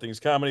 then All Things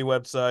Comedy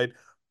website.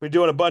 We're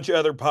doing a bunch of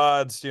other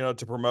pods, to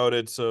promote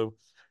it. So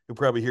you'll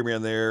probably hear me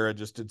on there. I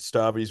just did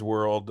Stavi's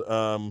World.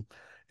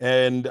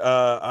 And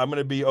I'm going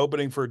to be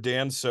opening for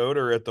Dan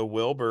Soder at the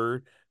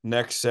Wilbur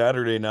next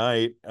Saturday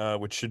night,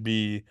 which should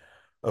be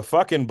a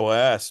fucking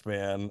blast,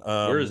 man.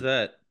 Where is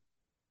that?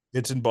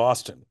 It's in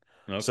Boston.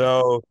 Okay.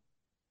 So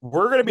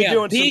we're going to be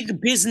doing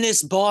big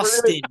business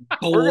Boston,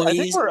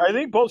 boys. I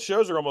think both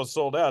shows are almost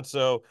sold out.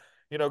 So,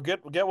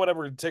 get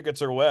whatever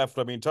tickets are left.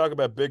 I mean, talk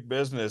about big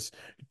business.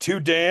 2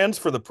 Dans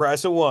for the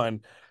price of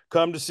one.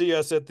 Come to see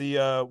us at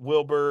the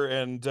Wilbur,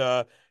 and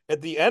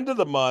at the end of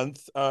the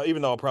month,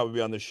 even though I'll probably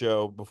be on the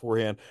show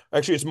beforehand.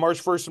 Actually, it's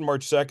March 1st and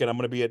March 2nd. I'm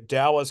going to be at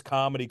Dallas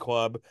Comedy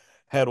Club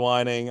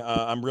headlining.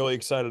 I'm really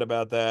excited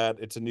about that.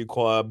 It's a new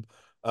club.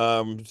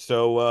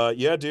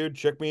 Yeah, dude,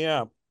 check me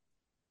out.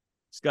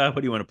 Scott,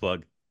 what do you want to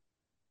plug?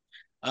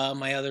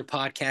 My other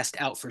podcast,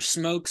 Out for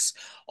Smokes.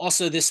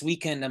 Also, this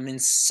weekend, I'm in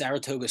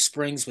Saratoga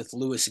Springs with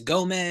Luis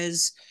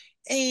Gomez.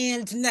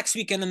 And next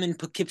weekend, I'm in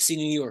Poughkeepsie,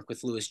 New York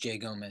with Luis J.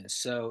 Gomez.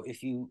 So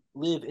if you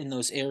live in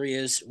those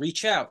areas,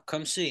 reach out,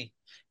 come see,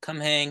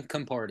 come hang,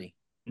 come party.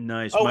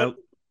 Nice. Oh,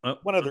 Oh,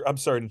 one other, I'm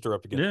sorry to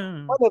interrupt again.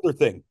 yeah. One other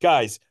thing,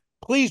 guys,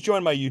 please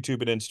join my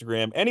YouTube and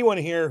Instagram. Anyone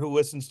here who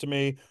listens to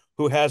me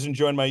who hasn't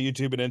joined my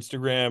YouTube and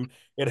Instagram,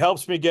 it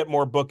helps me get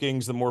more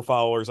bookings the more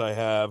followers I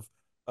have.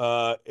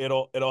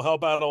 It'll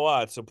help out a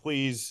lot. So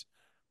please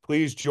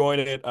join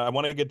it. I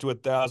want to get to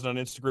 1,000 on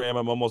Instagram.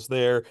 I'm almost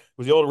there. It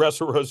was the old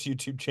Wrestle Rose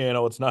YouTube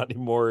channel. It's not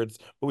anymore.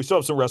 But we still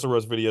have some Wrestle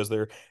Rose videos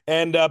there.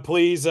 And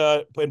please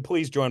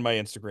join my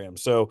Instagram.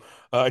 So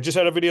I just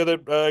had a video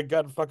that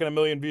got fucking 1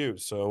 million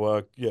views.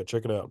 So yeah,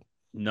 check it out.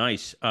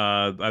 Nice.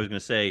 I was gonna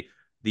say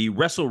the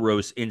Wrestle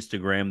Roast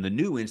Instagram, the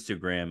new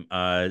Instagram.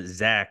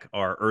 Zach,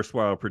 our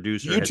erstwhile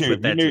producer, has put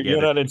YouTube. that You're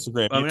together. not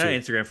Instagram. I mean, not YouTube.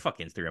 Instagram. Fuck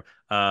Instagram.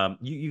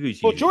 You guys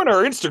Well, use join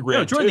our no,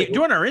 Instagram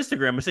join our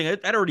Instagram. I'm saying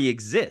that already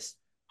exists.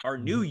 Our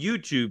new Mm-hmm.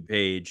 YouTube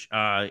page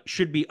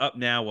should be up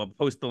now. I'll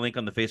post the link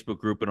on the Facebook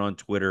group and on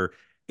Twitter.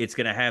 It's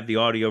going to have the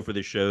audio for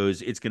the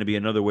shows. It's going to be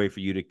another way for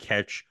you to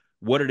catch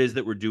what it is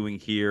that we're doing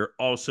here.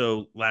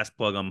 Also, last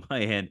plug on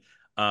my end,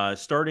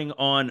 starting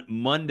on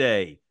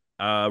Monday,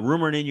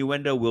 Rumor and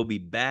Innuendo will be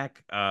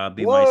back.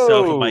 Be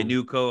myself and my Whoa.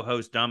 new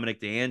co-host, Dominic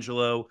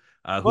D'Angelo,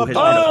 who My has been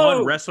on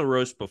boy. Wrestle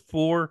Roast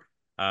before.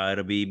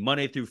 It'll be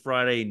Monday through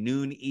Friday,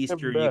 noon Come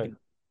Eastern. You back. can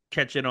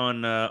catch it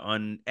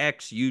on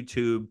X,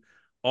 YouTube,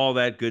 all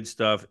that good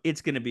stuff.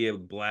 It's going to be a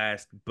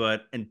blast.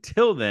 But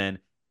until then,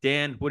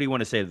 Dan, what do you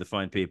want to say to the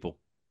fine people?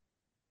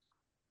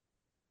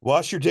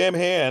 Wash your damn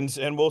hands,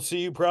 and we'll see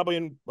you probably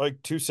in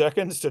like 2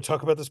 seconds to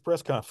talk about this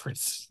press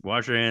conference.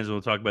 Wash your hands, and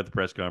we'll talk about the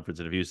press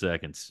conference in a few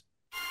seconds.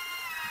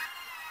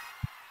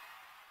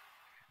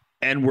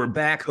 And we're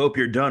back. Hope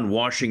you're done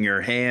washing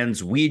your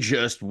hands. We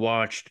just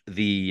watched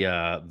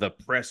the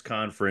press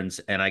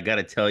conference, and I got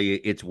to tell you,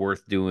 it's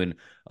worth doing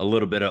a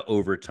little bit of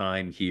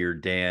overtime here,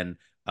 Dan.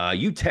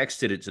 You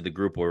texted it to the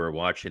group where we were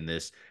watching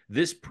this.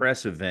 This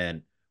press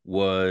event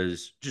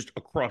was just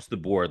across the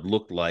board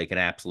looked like an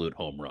absolute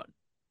home run.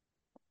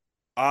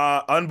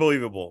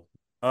 Unbelievable.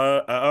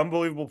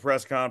 Unbelievable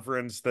press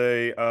conference.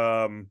 They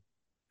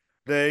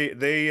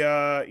freaking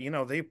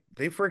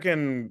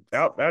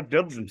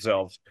outdid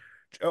themselves.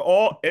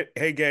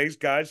 Hey guys,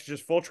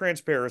 just full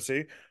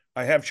transparency.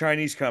 I have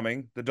Chinese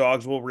coming. The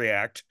dogs will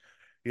react.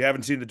 You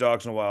haven't seen the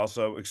dogs in a while,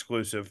 so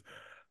exclusive.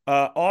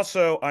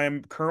 Also, I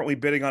am currently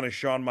bidding on a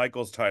Shawn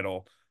Michaels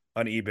title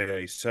on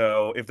eBay.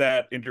 So if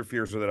that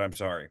interferes with it, I'm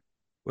sorry.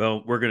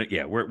 Well, we're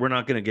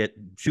not gonna get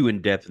too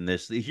in depth in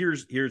this.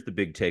 Here's the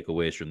big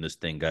takeaways from this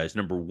thing, guys.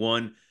 Number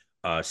one,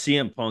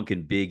 CM Punk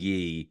and Big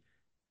E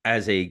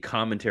as a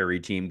commentary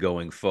team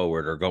going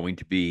forward are going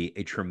to be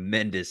a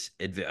tremendous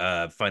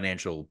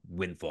financial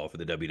windfall for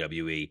the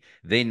WWE.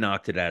 They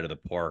knocked it out of the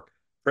park.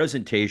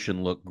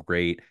 Presentation looked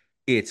great.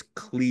 It's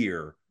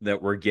clear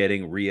that we're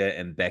getting Rhea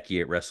and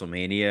Becky at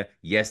WrestleMania.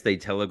 Yes, they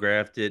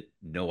telegraphed it.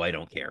 No, I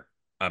don't care.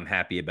 I'm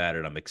happy about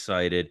it. I'm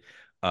excited.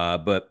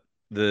 But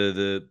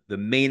the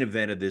main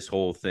event of this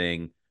whole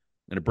thing, I'm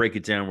gonna break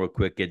it down real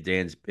quick, get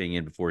Dan's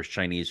opinion before his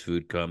Chinese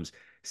food comes.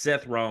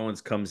 Seth Rollins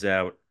comes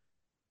out.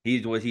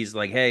 He's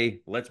like, hey,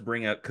 let's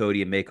bring out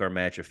Cody and make our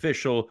match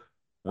official.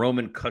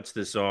 Roman cuts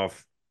this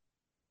off.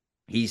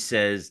 He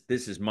says,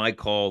 this is my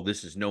call.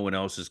 This is no one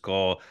else's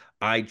call.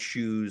 I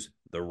choose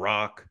The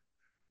Rock.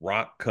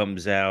 Rock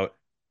comes out.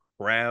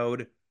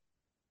 Crowd,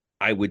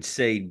 I would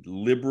say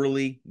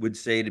liberally would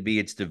say to be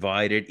it's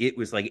divided. It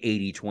was like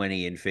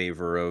 80-20 in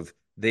favor of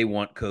they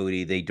want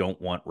Cody. They don't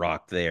want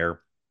Rock there.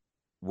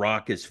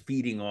 Rock is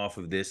feeding off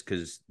of this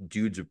because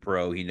dude's a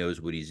pro. He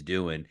knows what he's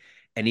doing.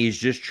 And he's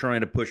just trying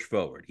to push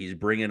forward. He's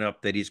bringing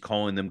up that he's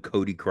calling them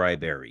Cody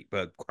Cryberry,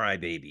 but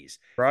Crybabies.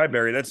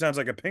 Cryberry. That sounds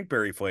like a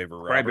pinkberry flavor,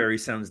 Robert. Cryberry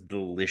sounds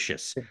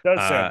delicious. It does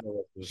sound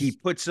delicious. He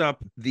puts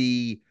up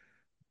the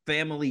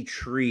family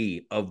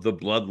tree of the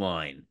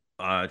bloodline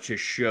to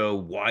show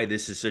why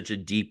this is such a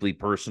deeply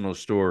personal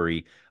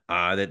story.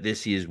 That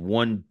this is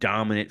one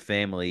dominant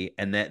family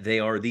and that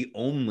they are the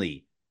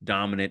only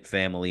dominant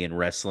family in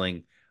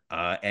wrestling.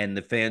 And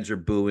the fans are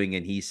booing,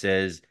 and he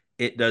says,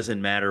 it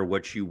doesn't matter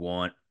what you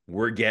want.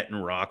 We're getting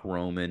Rock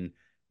Roman.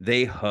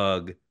 They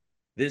hug.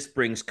 This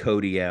brings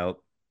Cody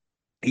out.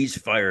 He's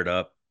fired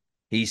up.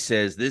 He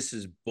says, this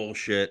is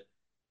bullshit.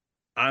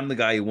 I'm the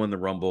guy who won the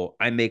Rumble.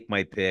 I make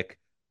my pick.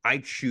 I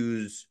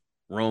choose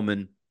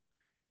Roman.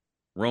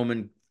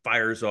 Roman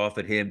fires off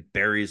at him,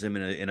 buries him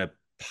in a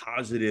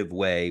positive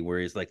way where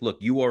he's like, look,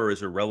 you are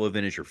as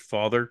irrelevant as your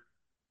father.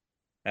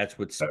 That's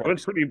what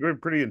sparks.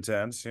 Pretty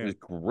intense. Yeah. It was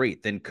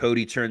great. Then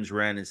Cody turns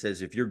around and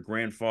says, if your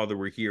grandfather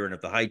were here and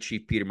if the High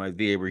Chief Peter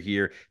Maivia were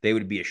here, they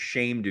would be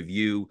ashamed of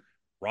you.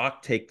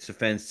 Rock takes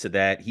offense to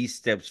that. He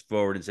steps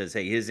forward and says,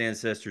 "Hey, his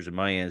ancestors are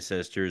my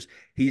ancestors."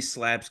 He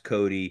slaps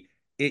Cody.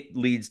 It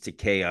leads to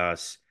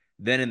chaos.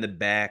 Then in the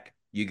back,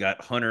 you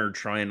got Hunter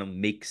trying to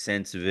make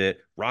sense of it.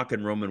 Rock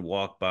and Roman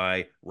walk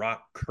by,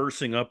 Rock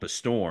cursing up a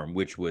storm,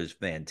 which was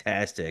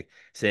fantastic,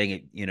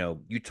 saying,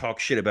 you talk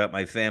shit about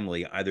my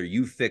family. Either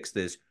you fix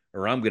this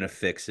or I'm going to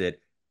fix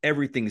it.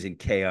 Everything's in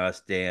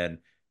chaos, Dan.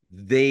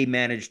 They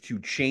managed to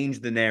change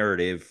the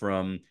narrative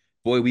from,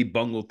 boy, we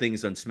bungled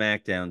things on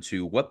SmackDown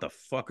to what the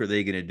fuck are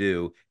they going to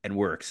do? And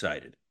we're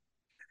excited.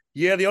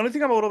 Yeah, the only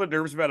thing I'm a little bit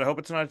nervous about, I hope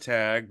it's not a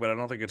tag, but I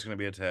don't think it's going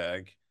to be a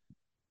tag.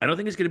 I don't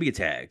think it's going to be a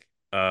tag,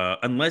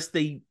 unless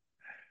they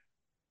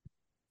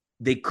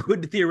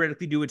could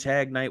theoretically do a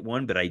tag night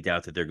one, but I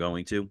doubt that they're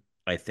going to.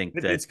 I think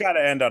that It's got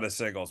to end on a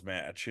singles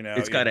match,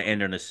 it's got to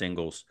end on a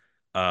singles,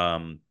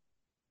 um,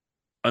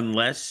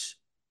 unless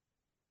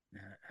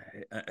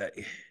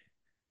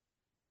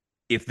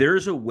if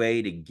there's a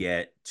way to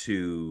get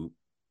to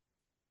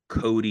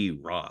Cody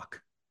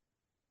Rock,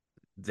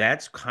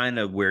 that's kind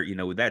of where,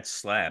 with that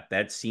slap,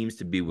 that seems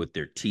to be what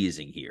they're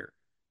teasing here.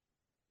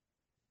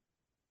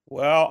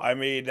 Well, I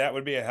mean, that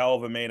would be a hell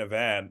of a main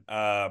event.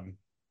 Yeah,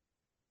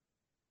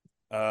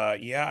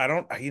 I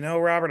don't,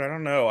 Robert, I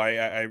don't know.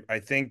 I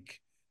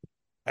think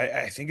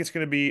it's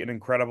going to be an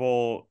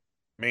incredible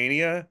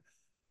Mania.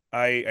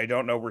 I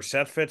don't know where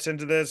Seth fits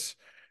into this,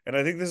 and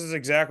I think this is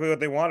exactly what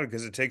they wanted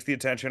because it takes the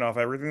attention off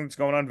everything that's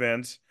going on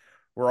Vince.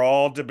 We're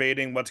all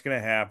debating what's going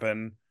to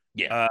happen.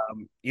 Yeah.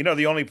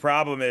 The only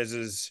problem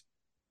is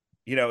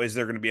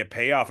there going to be a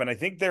payoff? And I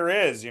think there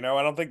is. I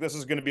don't think this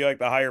is going to be like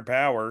the higher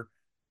power.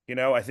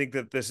 I think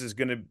that this is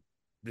gonna,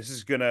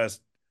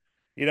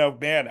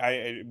 man,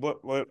 I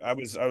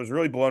was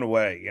really blown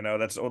away.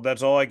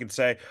 That's all I can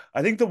say.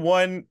 I think the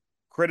one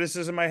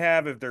criticism I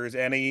have, if there is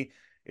any,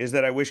 is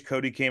that I wish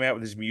Cody came out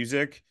with his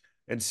music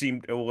and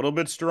seemed a little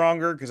bit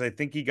stronger because I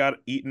think he got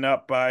eaten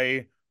up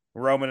by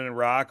Roman and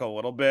Rock a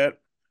little bit.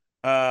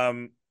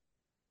 Um,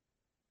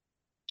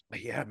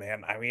 yeah,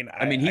 man. I mean,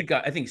 I mean,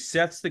 I think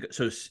Seth's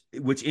so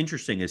what's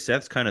interesting is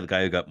Seth's kind of the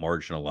guy who got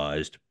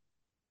marginalized.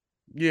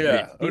 And it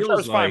yeah, I feels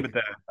was fine with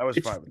like that. I was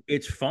fine with that.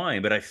 it's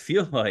fine, but I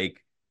feel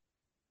like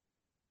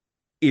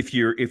if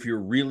you're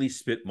really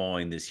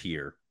spitballing this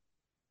here,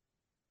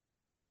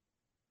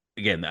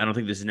 again, I don't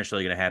think this is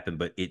necessarily going to happen,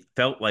 but it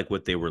felt like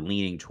what they were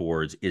leaning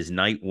towards is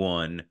night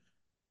one,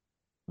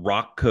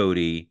 Rock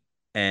Cody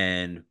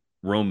and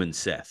Roman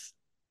Seth,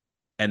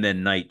 and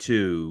then night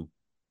two,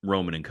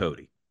 Roman and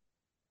Cody.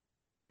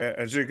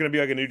 Is it going to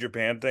be like a New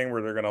Japan thing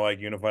where they're going to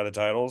like unify the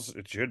titles?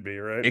 It should be,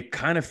 right? It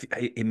kind of,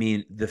 I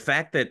mean, the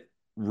fact that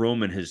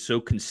Roman has so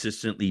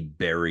consistently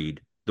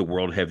buried the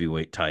world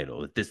heavyweight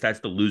title, that's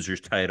the loser's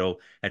title,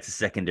 that's a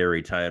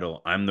secondary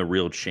title. I'm the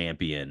real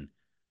champion.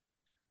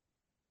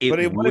 It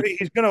What would if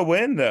he's going to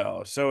win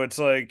though? So it's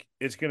like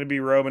it's going to be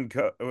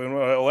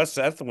unless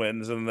Seth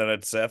wins, and then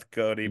it's Seth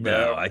Cody. But I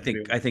No,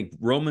 don't I think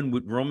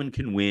Roman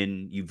can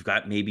win. You've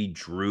got maybe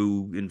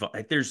Drew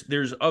involved.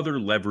 There's other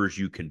levers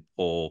you can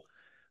pull,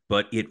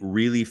 but it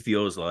really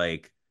feels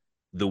like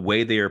the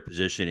way they are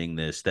positioning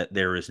this, that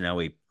there is now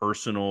a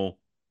personal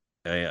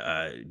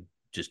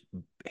just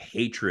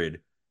hatred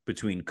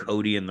between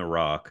Cody and The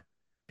Rock,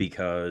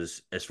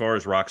 because as far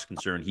as Rock's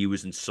concerned, he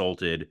was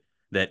insulted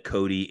that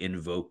Cody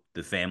invoked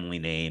the family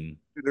name.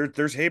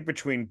 there's hate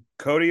between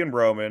Cody and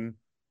Roman,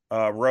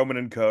 Roman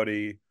and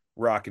Cody,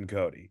 Rock and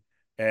Cody.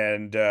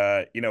 And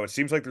it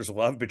seems like there's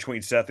love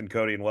between Seth and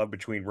Cody and love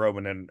between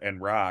Roman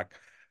and Rock.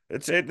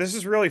 This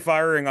is really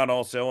firing on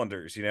all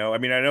cylinders, I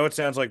mean, I know it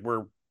sounds like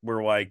we're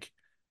like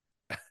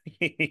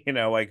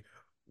like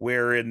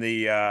we're in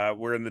the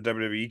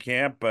WWE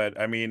camp, but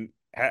I mean,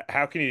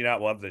 how can you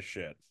not love this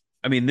shit?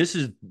 I mean, this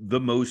is the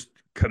most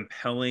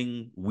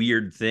compelling,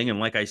 weird thing.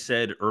 And like I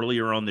said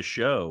earlier on the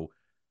show,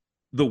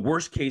 the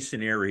worst case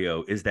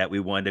scenario is that we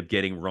wind up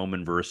getting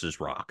Roman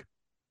versus Rock,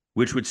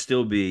 which would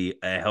still be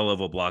a hell of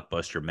a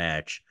blockbuster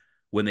match.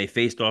 When they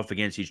faced off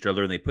against each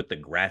other and they put the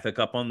graphic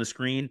up on the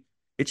screen,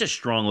 it's a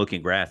strong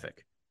looking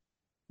graphic.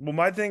 Well,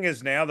 my thing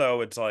is now though,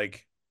 it's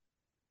like,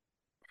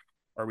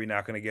 are we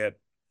not going to get?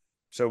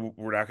 So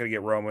we're not going to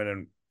get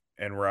Roman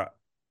and Rock.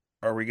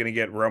 Are we going to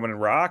get Roman and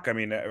Rock? I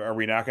mean, are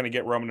we not going to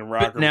get Roman and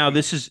Rock? But now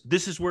this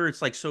is where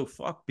it's like so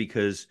fucked,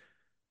 because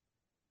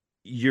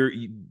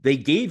they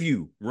gave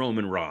you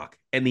Roman Rock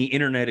and the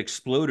internet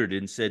exploded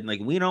and said,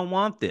 like, we don't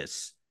want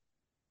this.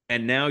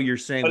 And now you're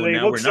saying, well, They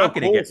now look we're so not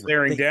going to cool get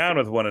staring down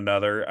with one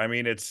another. I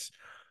mean,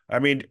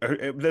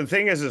 the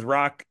thing is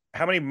Rock.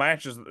 How many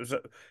matches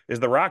is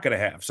the Rock going to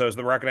have? So is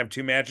the Rock going to have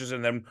two matches,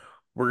 and then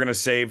we're going to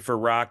save for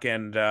Rock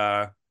and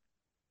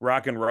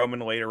Roman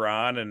later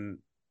on,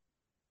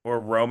 or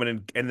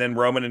Roman and then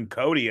Roman and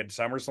Cody at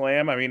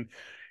SummerSlam? I mean,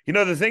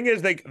 the thing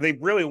is they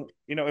really,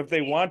 if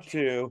they want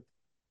to,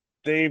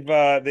 they've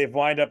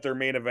lined up their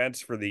main events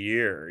for the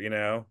year.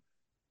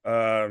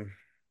 Um,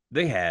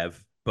 They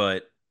have,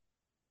 but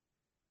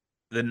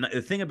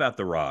the thing about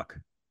The Rock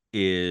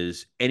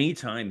is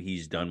anytime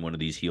he's done one of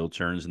these heel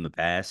turns in the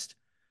past,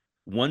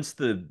 once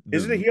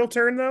is it a heel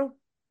turn though?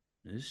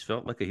 It just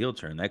felt like a heel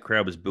turn. That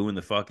crowd was booing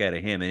the fuck out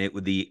of him, and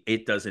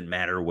it doesn't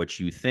matter what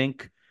you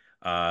think.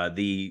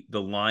 The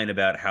line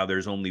about how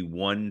there's only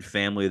one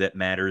family that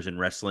matters in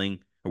wrestling,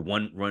 or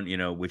one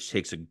run, which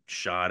takes a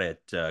shot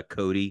at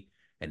Cody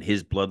and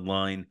his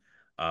bloodline.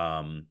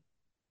 Um,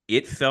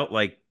 it felt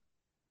like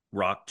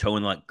Rock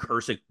towing, like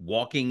cursing,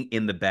 walking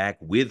in the back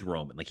with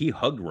Roman, like he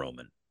hugged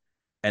Roman,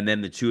 and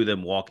then the two of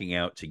them walking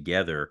out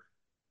together.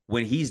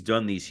 When he's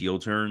done these heel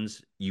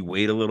turns, you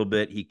wait a little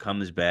bit, he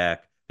comes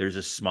back, there's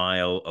a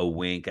smile, a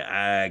wink,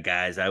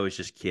 guys, I was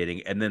just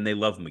kidding, and then they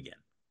love him again.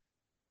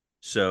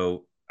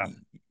 So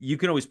you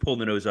can always pull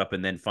the nose up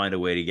and then find a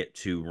way to get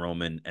to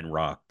Roman and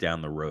Rock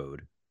down the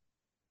road.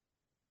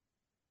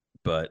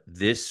 But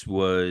this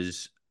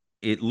was,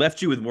 it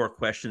left you with more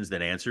questions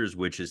than answers,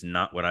 which is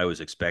not what I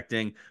was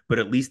expecting. But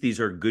at least these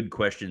are good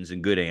questions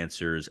and good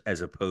answers,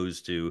 as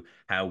opposed to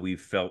how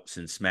we've felt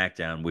since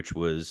SmackDown, which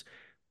was,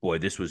 boy,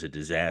 this was a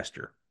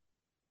disaster.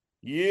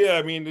 Yeah,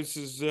 I mean, this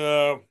is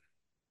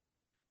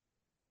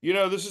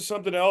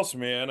something else,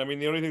 man. I mean,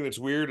 the only thing that's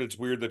weird, it's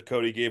weird that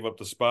Cody gave up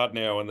the spot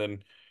now, and then,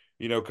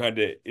 kind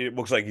of, it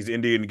looks like he's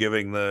Indian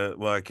giving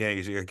well, I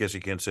guess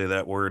you can't say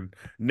that word.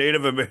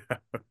 Native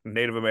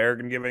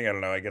American giving. I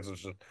don't know. I guess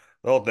it's just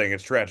the whole thing.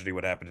 It's tragedy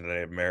what happened to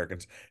Native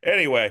Americans.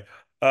 Anyway,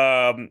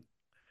 I'll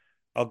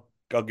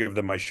give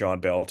them my Sean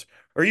belt.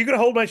 Are you gonna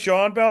hold my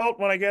Sean belt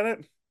when I get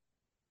it?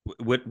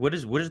 What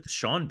is the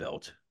Sean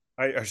belt?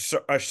 I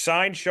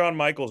signed Shawn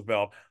Michaels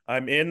belt.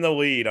 I'm in the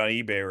lead on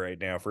eBay right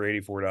now for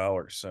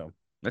 $84. So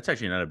That's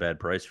actually not a bad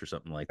price for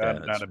something like that.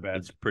 not That's a bad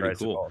that's pretty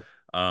price at cool.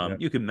 all. Yeah.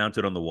 You can mount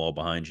it on the wall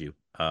behind you.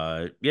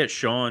 Yeah,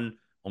 Sean,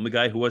 only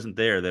guy who wasn't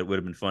there. That would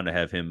have been fun to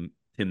have him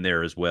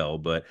there as well.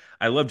 But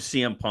I loved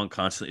CM Punk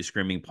constantly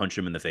screaming, "Punch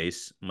him in the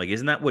face." I'm like,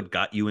 isn't that what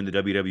got you in the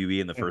WWE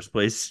in the first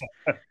place?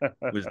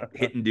 Was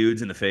hitting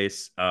dudes in the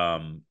face.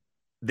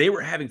 They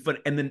were having fun,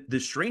 and then the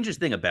strangest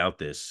thing about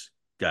this,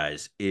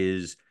 guys,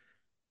 is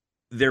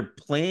they're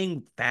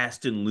playing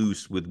fast and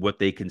loose with what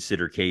they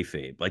consider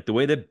kayfabe. Like the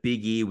way that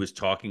Big E was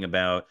talking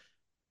about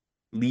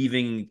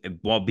leaving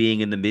while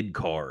being in the mid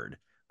card.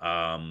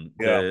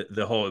 Yeah.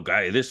 The whole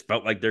guy, this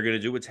felt like they're gonna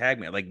do a tag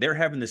man. Like they're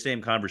having the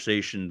same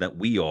conversation that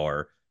we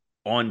are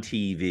on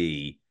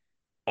TV.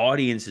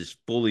 Audience is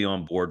fully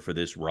on board for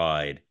this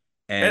ride.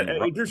 And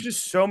There's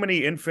just so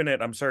many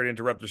infinite. I'm sorry to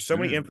interrupt. There's so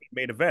many infinite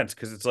main events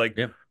because it's like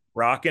yeah,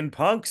 Rock and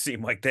Punk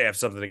seem like they have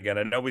something again.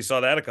 I know we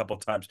saw that a couple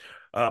of times.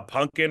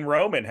 Punk and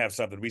Roman have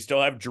something. We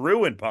still have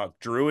Drew and Punk,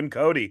 Drew and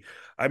Cody.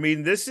 I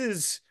mean, this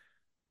is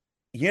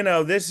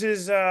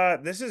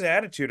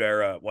Attitude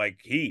Era like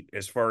heat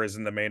as far as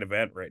in the main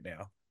event right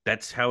now.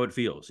 that's how it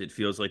feels. It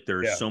feels like there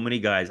are Yeah. so many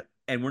guys,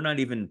 and we're not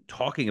even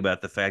talking about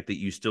the fact that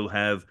you still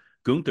have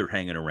Gunther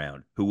hanging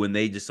around, who, when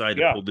they decide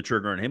to Yeah. pull the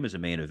trigger on him as a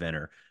main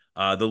eventer,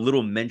 the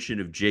little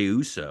mention of Jey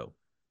Uso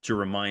to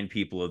remind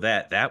people of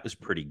that was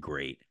pretty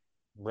great.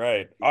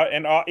 Right.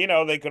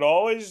 They could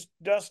always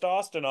dust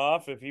Austin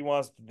off if he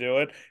wants to do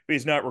it. If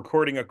he's not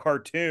recording a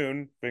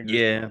cartoon, fingers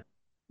Yeah,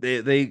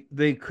 crossed.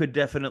 they could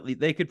definitely,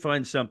 they could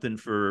find something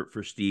for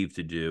Steve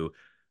to do.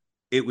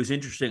 It was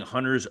interesting,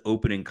 Hunter's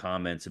opening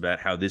comments about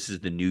how this is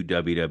the new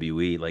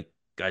WWE. Like,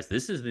 guys,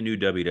 this is the new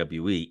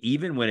WWE.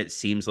 Even when it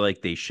seems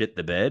like they shit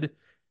the bed,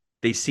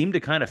 they seem to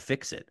kind of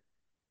fix it.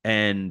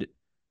 And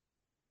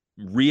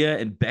Rhea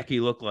and Becky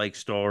look like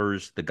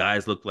stars. The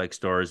guys look like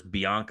stars.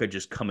 Bianca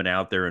just coming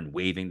out there and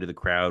waving to the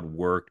crowd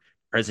worked.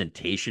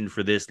 Presentation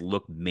for this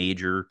looked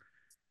major.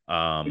 It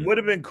Um, would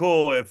have been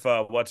cool if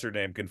what's her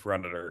name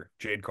confronted her,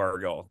 Jade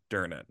Cargill,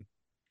 during it.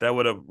 That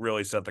would have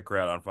really set the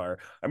crowd on fire.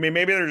 I mean,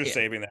 maybe they're just yeah,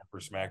 saving that for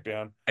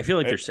SmackDown. I feel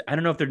like It, I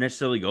don't know if they're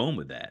necessarily going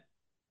with that,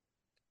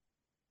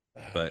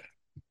 but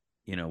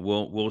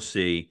we'll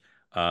see.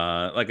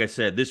 Like I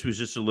said, this was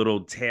just a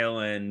little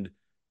tail end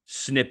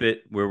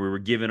snippet where we were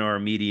giving our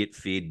immediate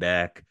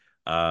feedback.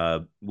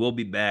 We'll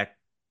be back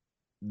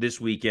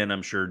this weekend,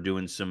 I'm sure,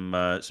 doing some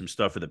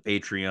stuff for the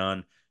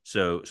Patreon.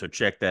 So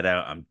check that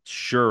out. I'm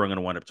sure I'm going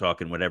to wind up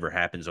talking whatever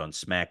happens on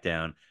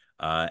SmackDown.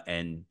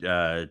 And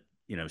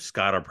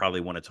Scott will probably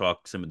want to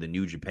talk some of the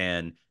New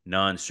Japan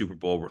non Super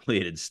Bowl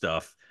related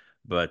stuff.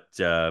 But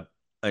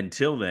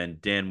until then,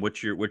 Dan,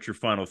 what's your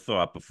final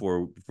thought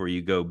before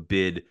you go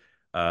bid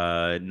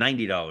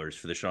 $90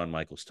 for the Shawn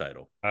Michaels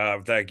title?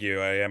 thank you.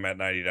 I am at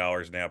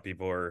 $90 now.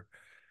 People are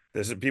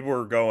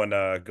going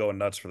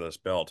nuts for this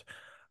belt.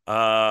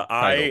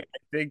 Title.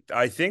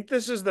 I think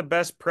this is the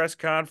best press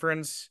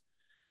conference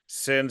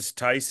since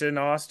Tyson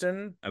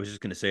Austin. I was just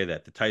going to say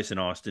that the Tyson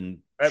Austin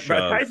But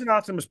shove. Tyson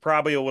Austin was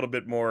probably a little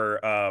bit more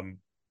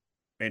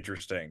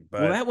interesting,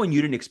 Well, but that one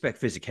you didn't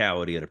expect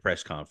physicality at a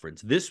press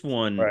conference. This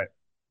one, right.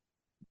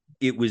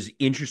 it was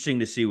interesting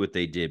to see what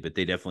they did, but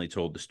they definitely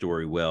told the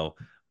story well.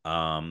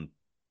 Um,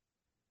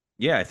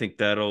 yeah, I think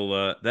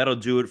that'll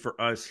do it for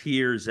us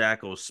here.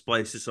 Zach will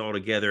splice this all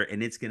together,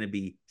 and it's going to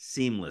be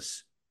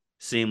seamless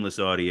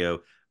audio.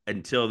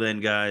 Until then,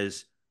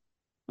 guys,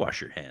 wash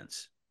your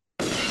hands.